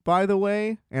 by the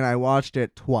way, and I watched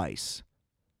it twice.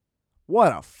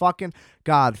 What a fucking...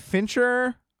 God,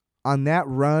 Fincher on that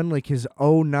run, like his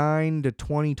 2009 to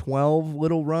 2012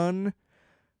 little run,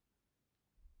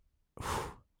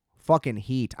 fucking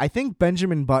heat. I think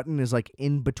Benjamin Button is like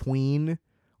in between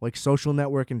like Social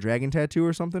Network and Dragon Tattoo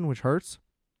or something, which hurts.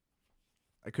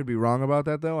 I could be wrong about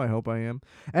that, though. I hope I am.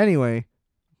 Anyway,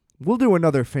 we'll do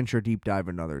another Fincher deep dive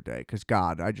another day, because,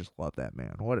 God, I just love that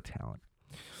man. What a talent.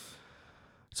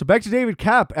 So back to David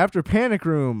Koepp. After Panic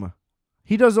Room,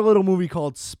 he does a little movie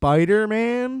called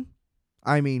Spider-Man.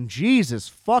 I mean, Jesus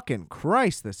fucking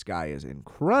Christ, this guy is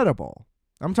incredible.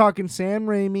 I'm talking Sam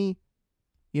Raimi,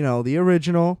 the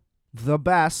original, the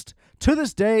best. To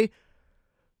this day,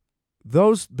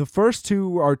 the first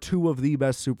two are two of the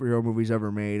best superhero movies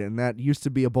ever made, and that used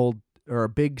to be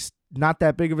not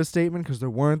that big of a statement because there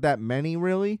weren't that many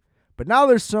really, but now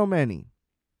there's so many.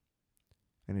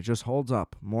 And it just holds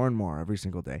up more and more every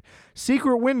single day.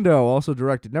 Secret Window, also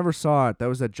directed. Never saw it. That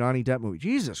was that Johnny Depp movie.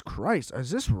 Jesus Christ,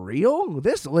 is this real?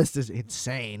 This list is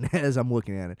insane as I'm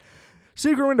looking at it.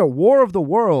 Secret Window, War of the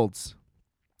Worlds.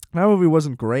 That movie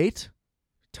wasn't great.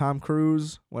 Tom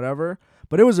Cruise, whatever.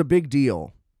 But it was a big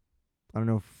deal. I don't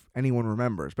know if anyone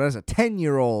remembers. But as a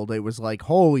 10-year-old, it was like,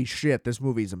 holy shit, this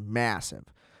movie's massive.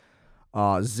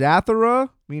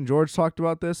 Zathura, me and George talked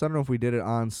about this. I don't know if we did it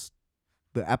on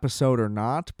the episode or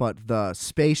not, but the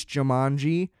Space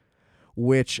Jumanji,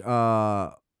 which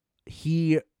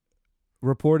he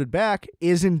reported back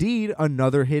is indeed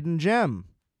another hidden gem.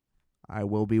 I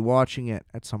will be watching it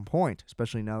at some point,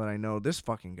 especially now that I know this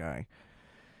fucking guy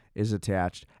is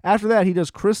attached. After that, he does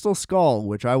Crystal Skull,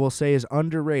 which I will say is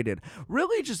underrated.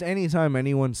 Really, just anytime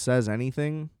anyone says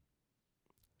anything,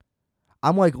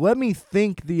 I'm like, let me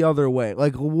think the other way.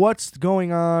 Like, what's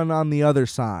going on the other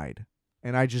side?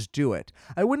 And I just do it.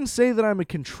 I wouldn't say that I'm a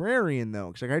contrarian,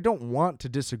 though, because I don't want to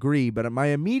disagree, but my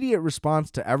immediate response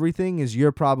to everything is,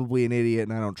 you're probably an idiot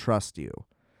and I don't trust you.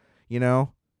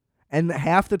 And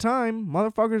half the time,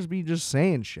 motherfuckers be just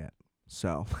saying shit.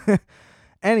 So,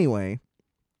 anyway,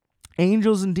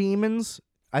 Angels and Demons.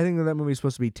 I think that movie's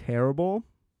supposed to be terrible.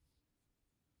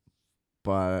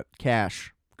 But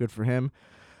cash. Good for him.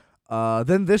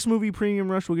 Then this movie, Premium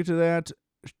Rush, we'll get to that.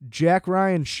 Jack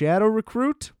Ryan Shadow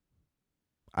Recruit.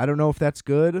 I don't know if that's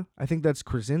good. I think that's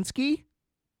Krasinski.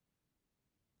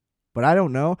 But I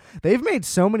don't know. They've made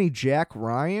so many Jack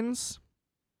Ryans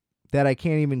that I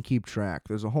can't even keep track.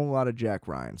 There's a whole lot of Jack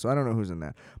Ryan, so I don't know who's in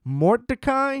that.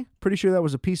 Mordecai, pretty sure that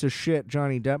was a piece of shit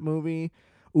Johnny Depp movie.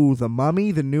 Ooh, The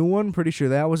Mummy, the new one, pretty sure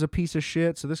that was a piece of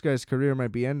shit, so this guy's career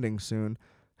might be ending soon.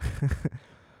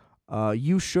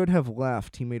 You Should Have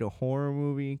Left. He made a horror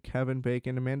movie. Kevin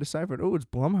Bacon, Amanda Seyfried. Oh, it's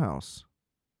Blumhouse.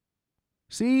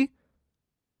 See?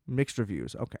 Mixed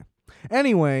reviews. Okay.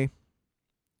 Anyway,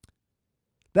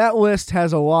 that list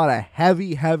has a lot of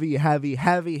heavy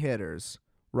hitters,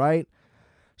 right?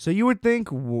 So you would think,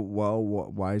 well,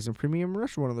 why isn't Premium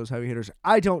Rush one of those heavy hitters?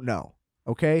 I don't know,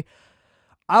 okay?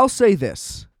 I'll say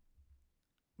this.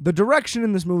 The direction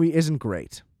in this movie isn't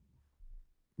great.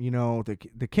 You know,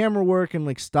 the camera work and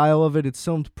like style of it, it's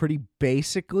filmed pretty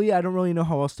basically. I don't really know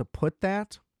how else to put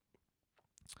that.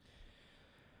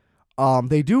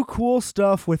 They do cool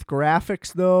stuff with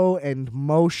graphics though, and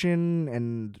motion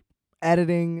and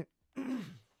editing.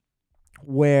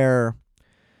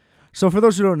 So for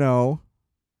those who don't know,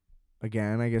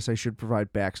 again, I guess I should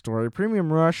provide backstory.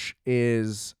 Premium Rush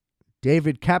is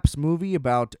David Koepp's movie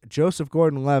about Joseph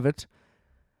Gordon-Levitt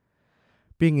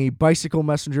being a bicycle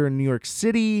messenger in New York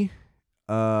City.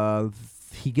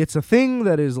 He gets a thing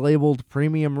that is labeled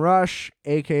Premium Rush,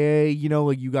 aka, you know,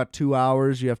 like you got 2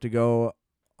 hours, you have to go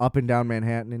up and down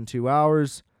Manhattan in 2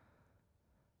 hours.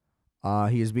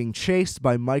 He is being chased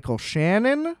by Michael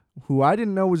Shannon, who I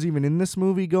didn't know was even in this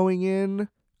movie going in.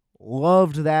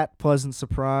 Loved that pleasant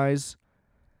surprise.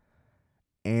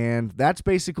 And that's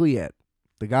basically it.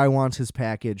 The guy wants his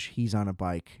package. He's on a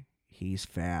bike. He's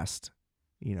fast.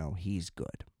 You know, he's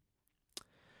good.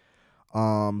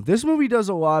 This movie does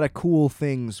a lot of cool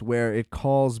things where it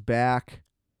calls back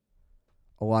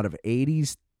a lot of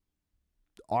 80s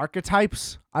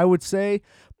archetypes, I would say,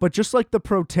 but just like the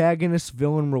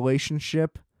protagonist-villain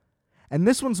relationship. And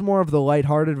this one's more of the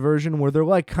lighthearted version where they're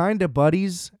like kind of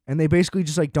buddies and they basically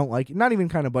just like don't like, not even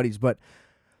kind of buddies, but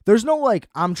there's no like,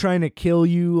 I'm trying to kill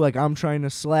you, like I'm trying to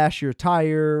slash your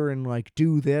tire and like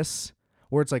do this,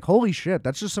 where it's like, holy shit,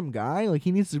 that's just some guy, like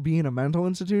he needs to be in a mental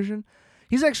institution.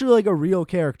 He's actually like a real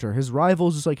character. His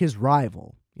rival's just like his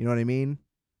rival. You know what I mean?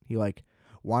 He like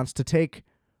wants to take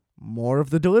more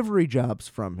of the delivery jobs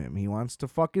from him. He wants to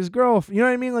fuck his girl. You know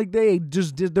what I mean? Like they're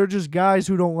just guys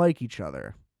who don't like each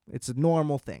other. It's a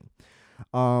normal thing.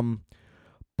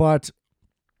 But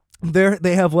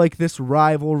they have like this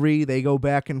rivalry. They go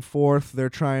back and forth. They're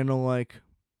trying to like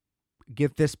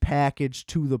get this package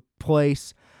to the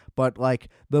place, but like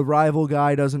the rival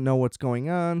guy doesn't know what's going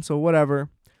on, so whatever.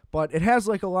 But it has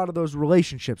like a lot of those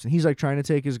relationships, and he's like trying to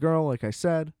take his girl, like I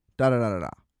said,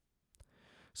 da-da-da-da-da.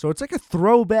 So it's like a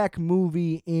throwback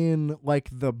movie in like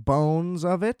the bones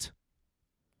of it,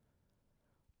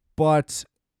 but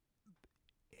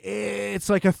it's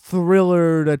like a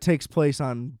thriller that takes place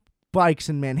on bikes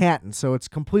in Manhattan, so it's a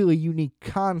completely unique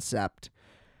concept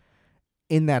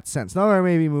in that sense. Now, there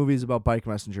may be movies about bike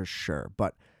messengers, sure,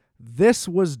 but this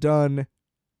was done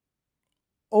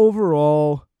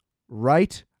overall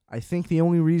right. I think the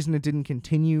only reason it didn't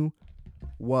continue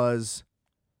was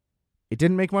it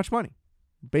didn't make much money.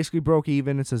 Basically broke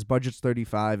even. It says budget's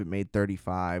 35. It made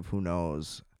 35. Who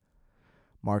knows?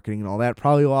 Marketing and all that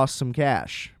probably lost some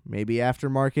cash. Maybe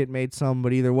Aftermarket made some,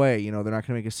 but either way, you know, they're not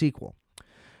going to make a sequel.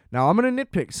 Now, I'm going to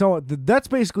nitpick. So that's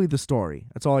basically the story.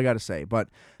 That's all I got to say. But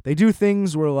they do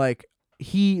things where, like,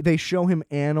 they show him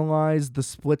analyze the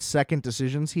split-second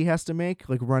decisions he has to make,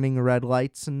 like running red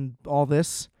lights and all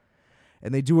this.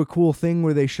 And they do a cool thing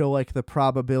where they show, like, the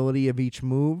probability of each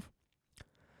move.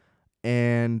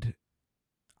 And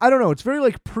I don't know. It's very,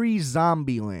 like,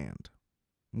 pre-Zombieland,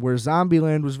 where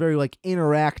Zombieland was very, like,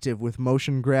 interactive with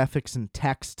motion graphics and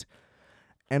text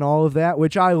and all of that,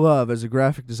 which I love as a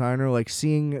graphic designer. Like,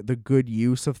 seeing the good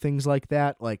use of things like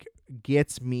that, like,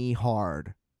 gets me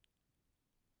hard.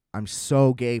 I'm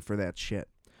so gay for that shit.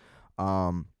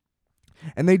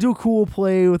 And they do cool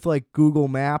play with, like, Google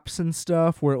Maps and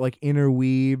stuff, where it, like,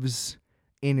 interweaves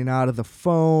in and out of the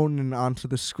phone and onto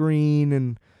the screen,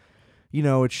 and, you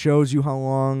know, it shows you how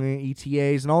long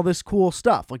ETAs and all this cool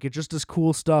stuff. Like, it just does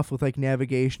cool stuff with, like,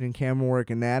 navigation and camera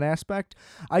work and that aspect.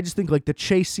 I just think, like, the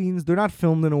chase scenes, they're not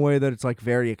filmed in a way that it's, like,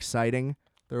 very exciting.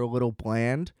 They're a little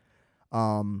bland.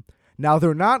 Now,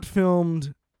 they're not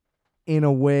filmed in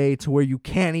a way to where you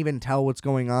can't even tell what's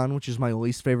going on, which is my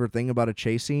least favorite thing about a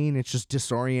chase scene. It's just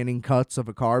disorienting cuts of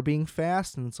a car being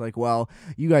fast, and it's like, well,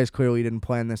 you guys clearly didn't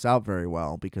plan this out very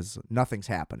well because nothing's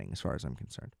happening as far as I'm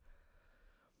concerned.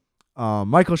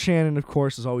 Michael Shannon, of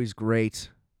course, is always great.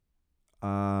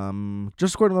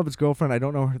 Joseph Gordon-Levitt's girlfriend, I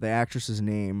don't know the actress's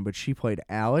name, but she played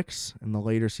Alex in the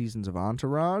later seasons of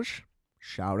Entourage.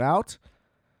 Shout out.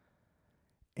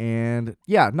 And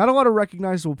yeah, not a lot of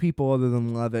recognizable people other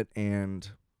than Levitt and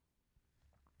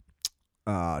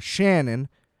Shannon.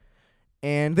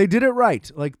 And they did it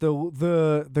right. Like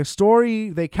the story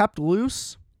they kept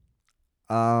loose.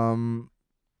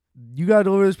 You gotta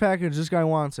deliver this package. This guy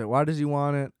wants it. Why does he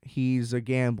want it? He's a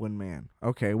gambling man.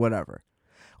 Okay, whatever.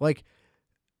 Like,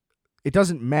 it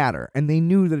doesn't matter. And they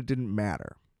knew that it didn't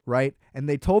matter, right? And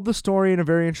they told the story in a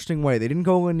very interesting way. They didn't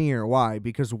go linear. Why?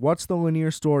 Because what's the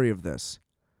linear story of this?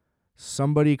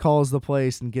 Somebody calls the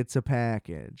place and gets a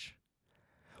package.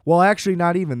 Well, actually,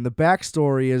 not even. The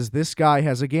backstory is this guy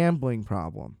has a gambling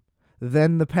problem.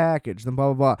 Then the package, then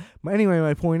blah, blah, blah. But anyway,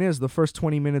 my point is the first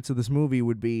 20 minutes of this movie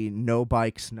would be no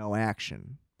bikes, no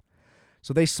action.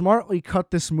 So they smartly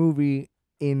cut this movie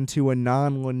into a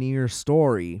non-linear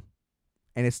story,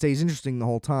 and it stays interesting the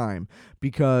whole time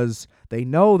because they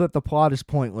know that the plot is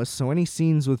pointless, so any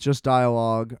scenes with just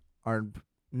dialogue are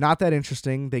not that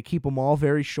interesting. They keep them all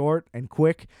very short and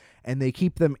quick, and they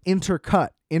keep them intercut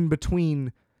in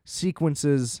between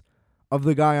sequences of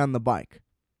the guy on the bike.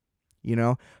 You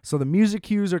know? So the music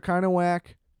cues are kind of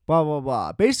whack, blah, blah,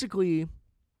 blah. Basically,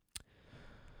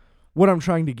 what I'm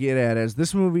trying to get at is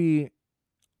this movie,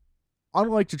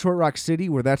 unlike Detroit Rock City,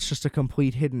 where that's just a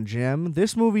complete hidden gem,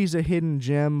 this movie's a hidden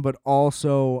gem, but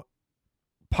also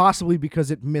possibly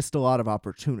because it missed a lot of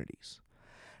opportunities.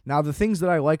 Now, the things that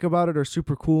I like about it are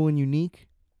super cool and unique,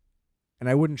 and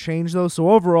I wouldn't change those. So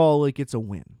overall, like, it's a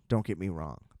win. Don't get me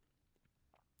wrong.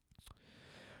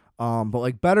 But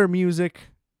like better music,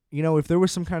 you know, if there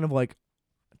was some kind of like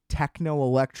techno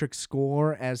electric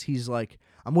score as he's like,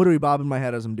 I'm literally bobbing my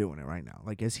head as I'm doing it right now.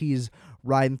 Like as he's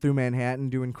riding through Manhattan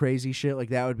doing crazy shit, like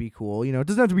that would be cool. You know, it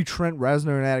doesn't have to be Trent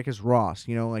Reznor and Atticus Ross,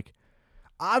 you know, like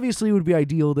obviously it would be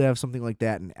ideal to have something like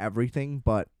that in everything,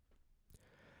 but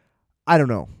I don't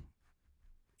know.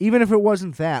 Even if it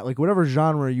wasn't that, like whatever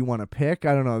genre you want to pick,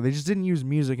 I don't know. They just didn't use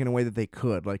music in a way that they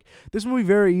could. Like this movie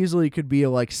very easily could be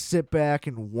a like sit back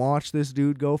and watch this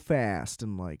dude go fast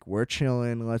and like we're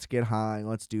chilling, let's get high,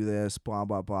 let's do this, blah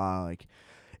blah blah. Like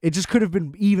it just could have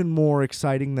been even more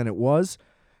exciting than it was.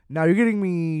 Now you're getting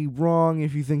me wrong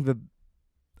if you think that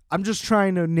I'm just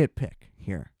trying to nitpick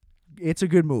here. It's a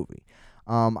good movie.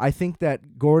 I think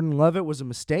that Gordon-Levitt was a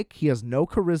mistake. He has no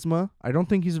charisma. I don't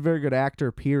think he's a very good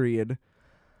actor, period.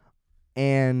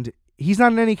 And he's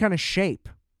not in any kind of shape.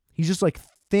 He's just like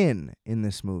thin in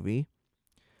this movie.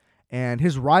 And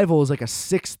his rival is like a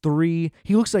 6'3".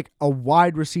 He looks like a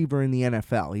wide receiver in the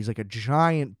NFL. He's like a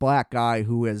giant black guy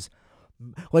who is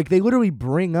like they literally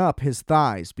bring up his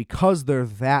thighs because they're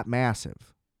that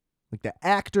massive. Like the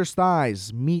actor's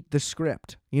thighs meet the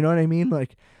script. You know what I mean?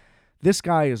 Like this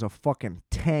guy is a fucking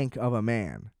tank of a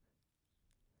man.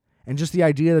 And just the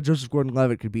idea that Joseph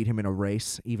Gordon-Levitt could beat him in a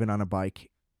race, even on a bike,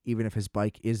 even if his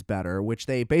bike is better, which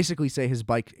they basically say his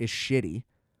bike is shitty.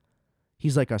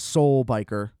 He's like a soul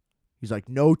biker. He's like,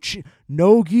 no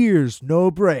gears,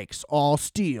 no brakes, all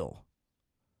steel.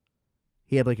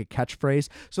 He had like a catchphrase.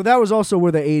 So that was also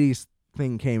where the 80s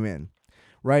thing came in,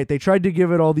 right? They tried to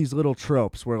give it all these little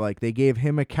tropes where like they gave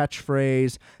him a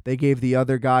catchphrase. They gave the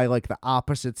other guy like the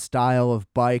opposite style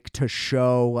of bike to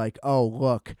show like, oh,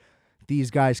 look, these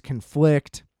guys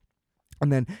conflict.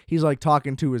 And then he's like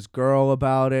talking to his girl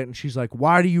about it, and she's like,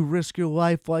 why do you risk your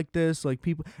life like this? Like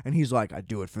people, and he's like, I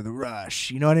do it for the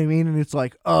rush. You know what I mean? And it's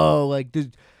like, oh, like,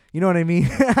 you know what I mean?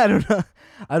 I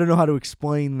don't know how to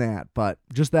explain that, but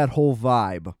just that whole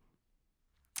vibe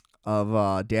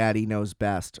of daddy knows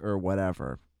best or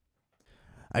whatever.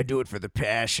 I do it for the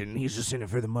passion. He's just in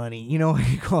it for the money. You know,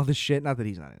 you call this shit. Not that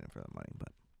he's not in it for the money, but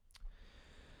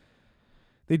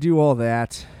they do all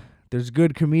that. There's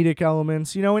good comedic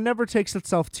elements. You know, it never takes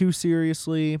itself too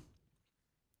seriously.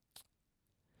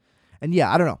 And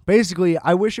yeah, I don't know. Basically,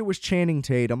 I wish it was Channing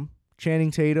Tatum.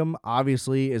 Channing Tatum,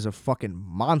 obviously, is a fucking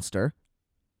monster.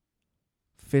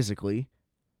 Physically.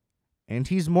 And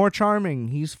he's more charming.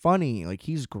 He's funny. Like,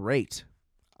 he's great.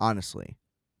 Honestly.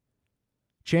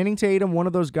 Channing Tatum, one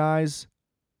of those guys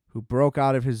who broke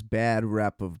out of his bad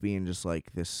rep of being just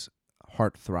like this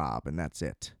heartthrob, and that's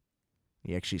it.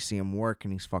 You actually see him work,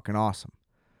 and he's fucking awesome.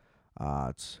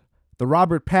 It's the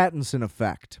Robert Pattinson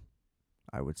effect,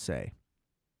 I would say.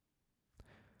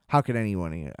 How could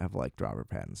anyone have liked Robert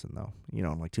Pattinson, though? You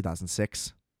know, in like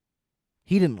 2006?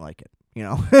 He didn't like it, you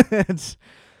know. It's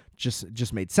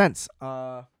just made sense.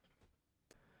 Yeah,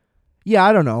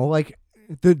 I don't know. Like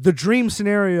the dream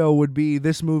scenario would be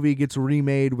this movie gets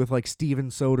remade with like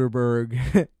Steven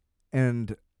Soderbergh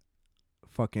and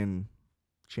fucking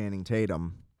Channing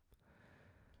Tatum.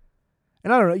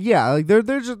 And I don't know. Yeah, like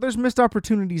there's missed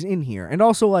opportunities in here. And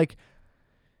also like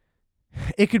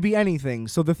it could be anything.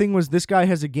 So the thing was, this guy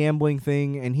has a gambling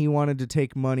thing, and he wanted to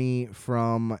take money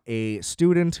from a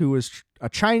student who was a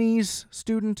Chinese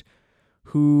student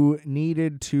who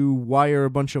needed to wire a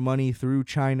bunch of money through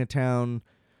Chinatown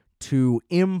to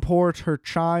import her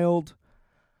child.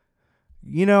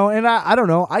 You know, and I don't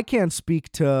know. I can't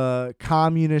speak to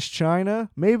communist China.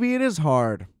 Maybe it is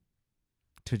hard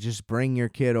to just bring your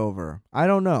kid over. I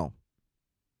don't know.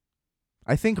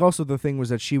 I think also the thing was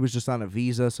that she was just on a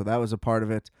visa, so that was a part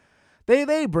of it.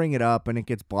 They bring it up and it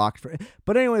gets blocked.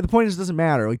 But anyway, the point is it doesn't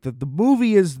matter. Like the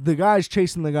movie is the guy's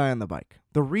chasing the guy on the bike.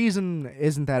 The reason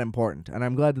isn't that important, and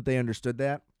I'm glad that they understood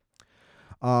that.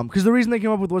 Because the reason they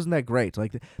came up with wasn't that great.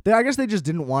 Like I guess they just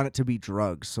didn't want it to be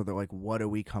drugs, so they're like, what do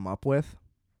we come up with?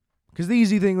 Because the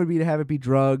easy thing would be to have it be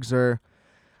drugs or...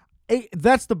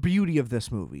 That's the beauty of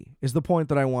this movie, is the point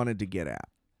that I wanted to get at.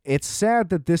 It's sad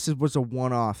that this was a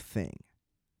one-off thing.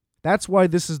 That's why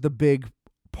this is the big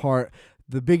part,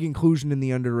 the big inclusion in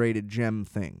the underrated gem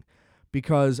thing.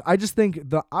 Because I just think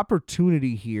the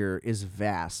opportunity here is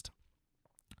vast.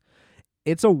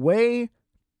 It's a way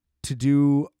to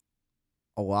do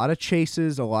a lot of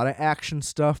chases, a lot of action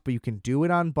stuff, but you can do it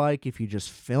on bike if you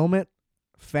just film it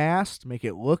fast, make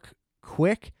it look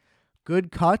quick,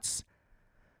 good cuts.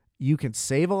 You can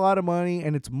save a lot of money,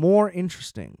 and it's more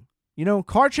interesting. You know,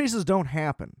 car chases don't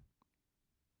happen.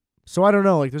 So I don't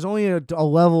know, like there's only a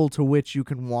level to which you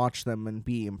can watch them and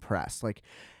be impressed. Like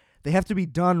they have to be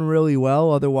done really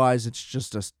well, otherwise it's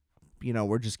just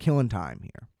we're just killing time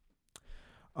here.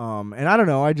 And I don't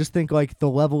know, I just think like the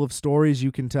level of stories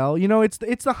you can tell, it's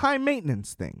the high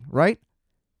maintenance thing, right?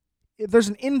 There's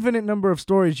an infinite number of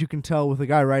stories you can tell with a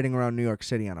guy riding around New York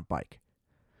City on a bike.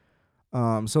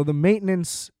 So the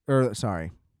maintenance, not high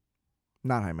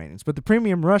maintenance, but the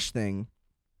premium rush thing.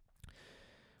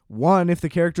 One, if the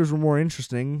characters were more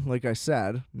interesting, like I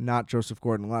said, not Joseph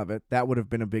Gordon-Levitt, that would have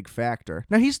been a big factor.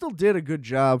 Now, he still did a good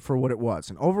job for what it was.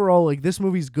 And overall, like, this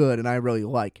movie's good, and I really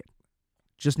like it.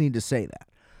 Just need to say that.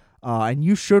 And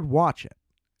you should watch it.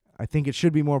 I think it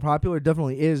should be more popular. It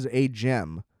definitely is a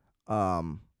gem. I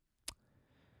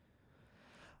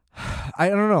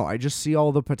don't know. I just see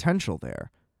all the potential there.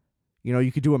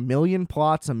 You could do 1 million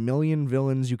plots, 1 million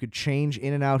villains. You could change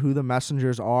in and out who the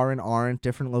messengers are and aren't,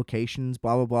 different locations,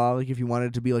 blah, blah, blah. Like if you wanted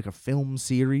it to be like a film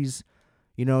series,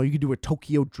 you could do a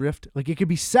Tokyo Drift. Like it could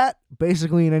be set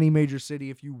basically in any major city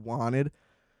if you wanted.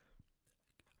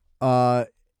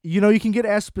 You can get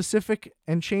as specific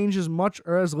and change as much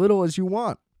or as little as you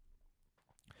want.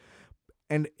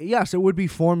 And yes, it would be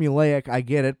formulaic, I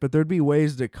get it, but there'd be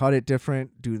ways to cut it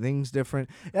different, do things different.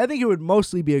 I think it would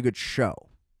mostly be a good show.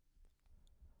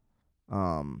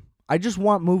 I just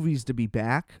want movies to be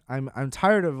back. I'm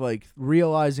tired of like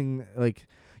realizing like,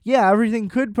 yeah, everything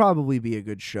could probably be a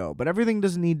good show, but everything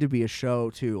doesn't need to be a show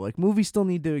too. Like movies still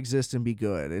need to exist and be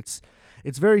good. It's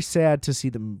very sad to see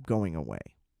them going away.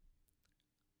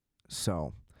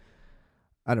 So,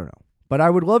 I don't know. But I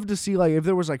would love to see like if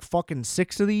there was like fucking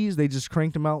 6 of these, they just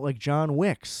cranked them out like John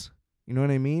Wick's. You know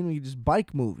what I mean? We just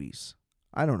bike movies.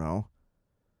 I don't know.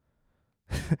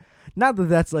 Not that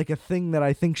that's like a thing that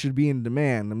I think should be in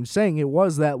demand. I'm saying it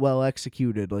was that well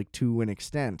executed, like to an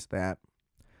extent that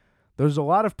there's a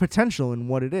lot of potential in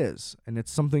what it is. And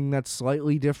it's something that's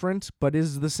slightly different, but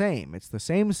is the same. It's the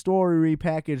same story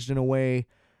repackaged in a way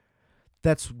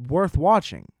that's worth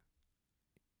watching.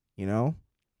 And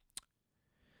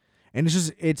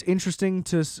it's interesting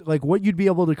to like what you'd be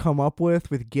able to come up with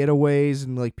getaways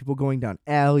and like people going down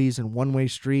alleys and one-way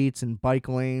streets and bike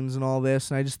lanes and all this.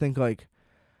 And I just think like,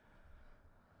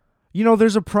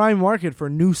 there's a prime market for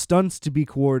new stunts to be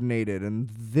coordinated, and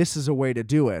this is a way to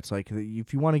do it. Like,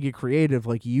 if you want to get creative,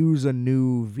 like, use a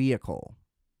new vehicle,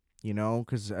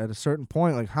 because at a certain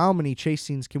point, like, how many chase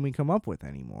scenes can we come up with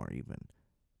anymore, even?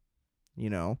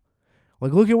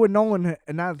 Like, look at what Nolan,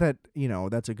 and not that,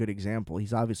 that's a good example.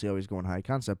 He's obviously always going high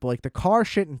concept, but, like, the car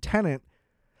shit in Tenet,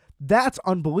 that's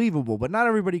unbelievable, but not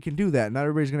everybody can do that. Not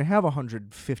everybody's going to have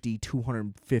 $150,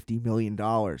 $250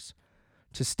 million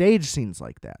to stage scenes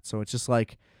like that. So it's just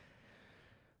like,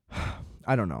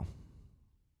 I don't know.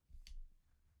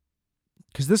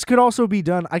 Because this could also be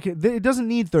done, it doesn't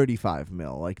need 35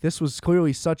 mil. Like, this was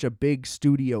clearly such a big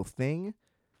studio thing.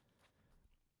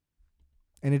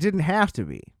 And it didn't have to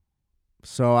be.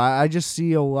 So I just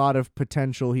see a lot of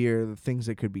potential here, the things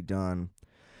that could be done.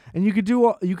 And you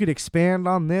could expand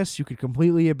on this. You could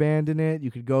completely abandon it.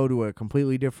 You could go to a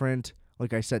completely different,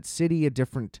 like I said, city, a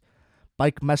different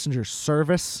bike messenger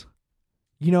service.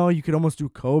 You could almost do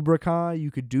Cobra Kai.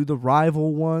 You could do the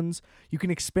rival ones. You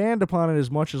can expand upon it as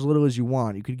much as little as you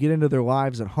want. You could get into their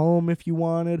lives at home if you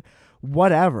wanted.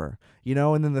 Whatever.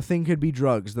 And then the thing could be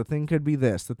drugs. The thing could be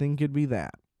this. The thing could be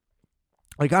that.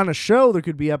 Like on a show, there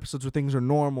could be episodes where things are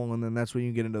normal, and then that's when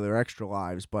you get into their extra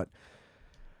lives. But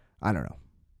I don't know.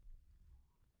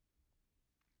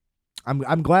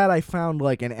 I'm glad I found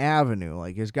like an avenue.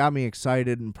 Like it's got me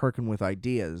excited and perking with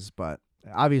ideas. But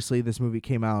obviously, this movie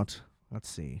came out. Let's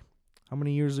see, how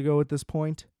many years ago at this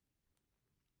point?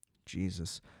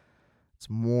 Jesus, it's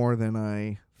more than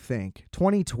I think.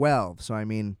 2012. So I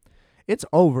mean, it's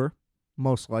over,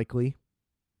 most likely.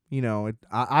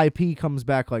 IP comes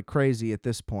back like crazy at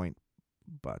this point,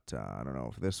 but I don't know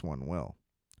if this one will.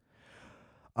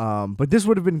 But this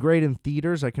would have been great in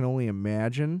theaters, I can only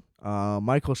imagine.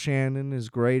 Michael Shannon is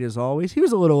great as always. He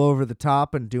was a little over the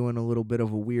top and doing a little bit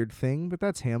of a weird thing, but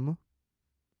that's him.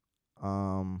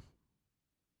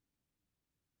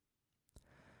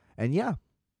 And yeah,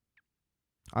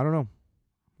 I don't know.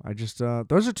 I just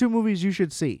those are two movies you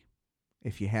should see.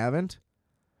 If you haven't,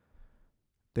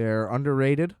 they're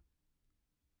underrated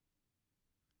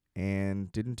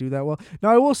and didn't do that well. Now,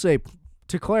 I will say,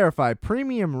 to clarify,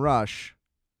 Premium Rush,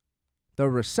 the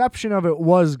reception of it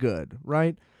was good,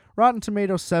 right? Rotten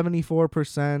Tomatoes,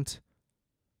 74%.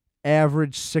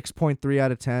 Average, 6.3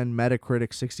 out of 10.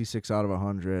 Metacritic, 66 out of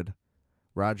 100.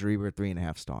 Roger Ebert,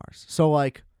 3.5 stars. So,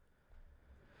 like,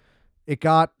 it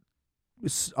got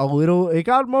most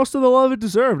of the love it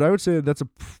deserved. I would say that's a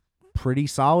pretty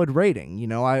solid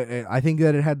rating. I think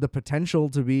that it had the potential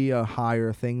to be a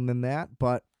higher thing than that,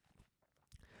 but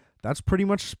that's pretty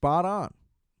much spot on.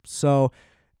 So,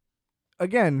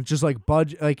 again, just like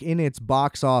budget, like in its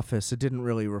box office, it didn't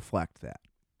really reflect that.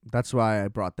 That's why I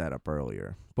brought that up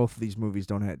earlier. Both of these movies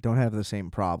don't have the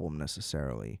same problem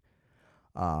necessarily.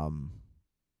 But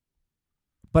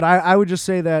I would just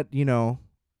say that,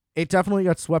 it definitely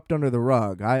got swept under the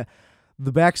rug.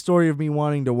 The backstory of me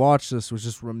wanting to watch this was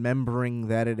just remembering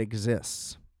that it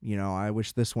exists. I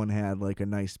wish this one had like a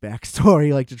nice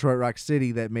backstory like Detroit Rock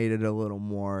City that made it a little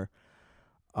more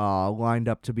lined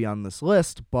up to be on this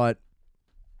list, but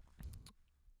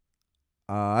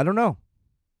I don't know.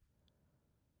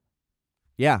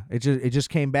 Yeah, it just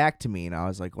came back to me, and I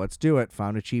was like, let's do it.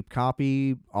 Found a cheap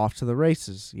copy, off to the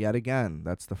races yet again.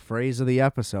 That's the phrase of the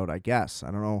episode, I guess.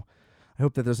 I don't know. I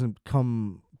hope that doesn't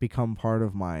become part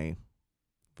of my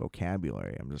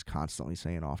vocabulary. I'm just constantly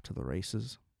saying off to the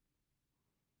races.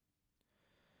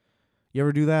 You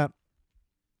ever do that?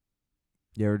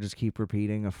 You ever just keep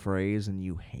repeating a phrase and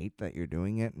you hate that you're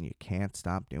doing it and you can't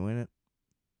stop doing it?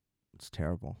 It's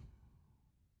terrible.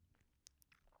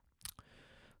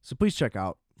 So please check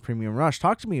out Premium Rush.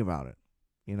 Talk to me about it.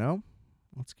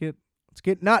 Let's get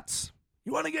nuts.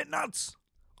 You want to get nuts?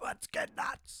 Let's get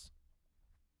nuts.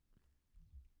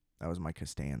 That was my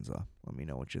Costanza. Let me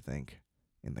know what you think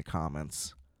in the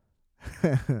comments.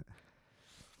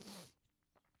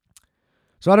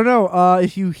 So I don't know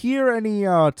if you hear any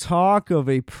talk of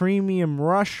a Premium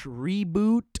Rush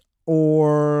reboot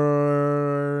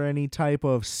or any type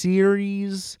of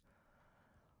series,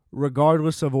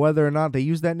 regardless of whether or not they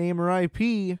use that name or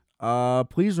IP,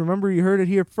 please remember you heard it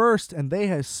here first, and they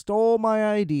have stole my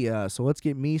idea. So let's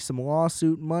get me some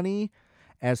lawsuit money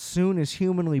as soon as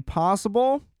humanly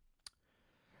possible.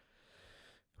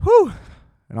 Whew.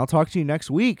 And I'll talk to you next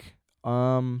week.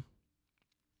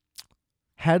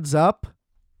 Heads up.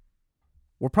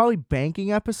 We're probably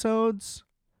banking episodes.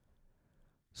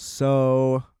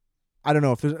 So I don't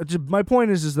know if there's. My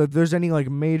point is that there's any like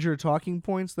major talking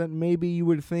points that maybe you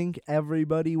would think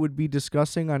everybody would be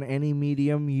discussing on any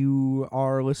medium you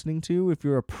are listening to. If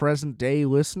you're a present day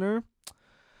listener,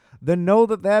 then know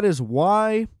that is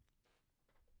why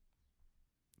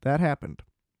that happened.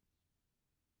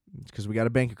 It's because we got to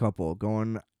bank a couple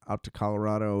going out to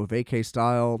Colorado, vacay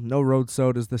style, no road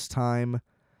sodas this time.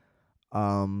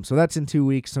 So that's in 2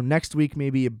 weeks. So next week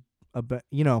maybe the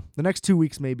next 2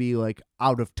 weeks may be like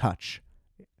out of touch.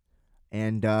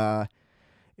 And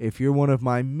if you're one of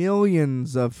my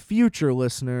millions of future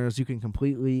listeners, you can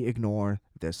completely ignore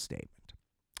this statement.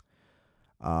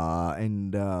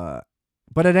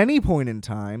 But at any point in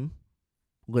time,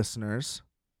 listeners,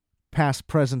 past,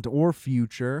 present, or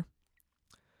future,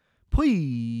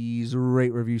 please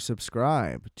rate, review,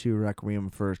 subscribe to Requiem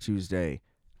for Tuesday.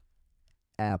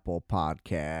 Apple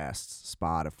Podcasts,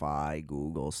 Spotify,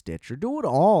 Google, Stitcher. Do it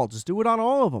all. Just do it on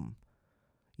all of them.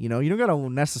 You know, you don't got to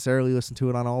necessarily listen to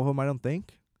it on all of them, I don't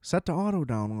think. Set to auto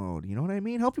download. You know what I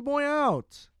mean? Help your boy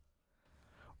out.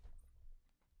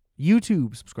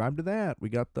 YouTube, subscribe to that. We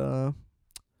got the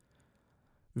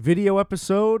video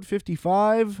episode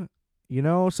 55. You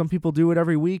know, some people do it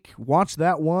every week. Watch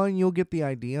that one. You'll get the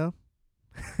idea.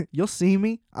 You'll see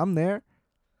me. I'm there.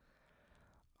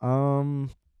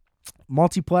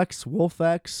 Multiplex,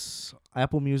 WolfX,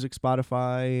 Apple Music,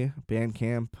 Spotify,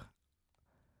 Bandcamp.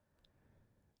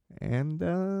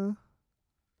 And,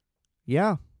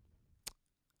 yeah.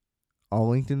 All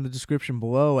linked in the description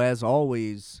below, as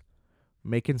always.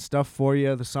 Making stuff for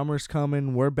you. The summer's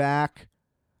coming. We're back.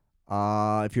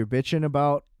 If you're bitching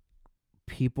about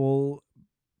people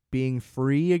being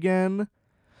free again,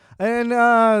 and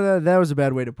that was a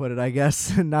bad way to put it, I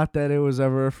guess. Not that it was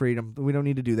ever a freedom. We don't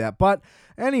need to do that. But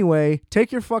anyway,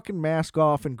 take your fucking mask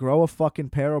off and grow a fucking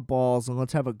pair of balls, and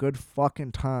let's have a good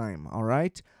fucking time, all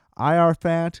right? I are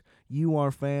fat. You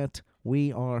are fat.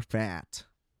 We are fat.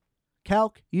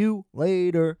 Calc you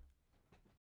later.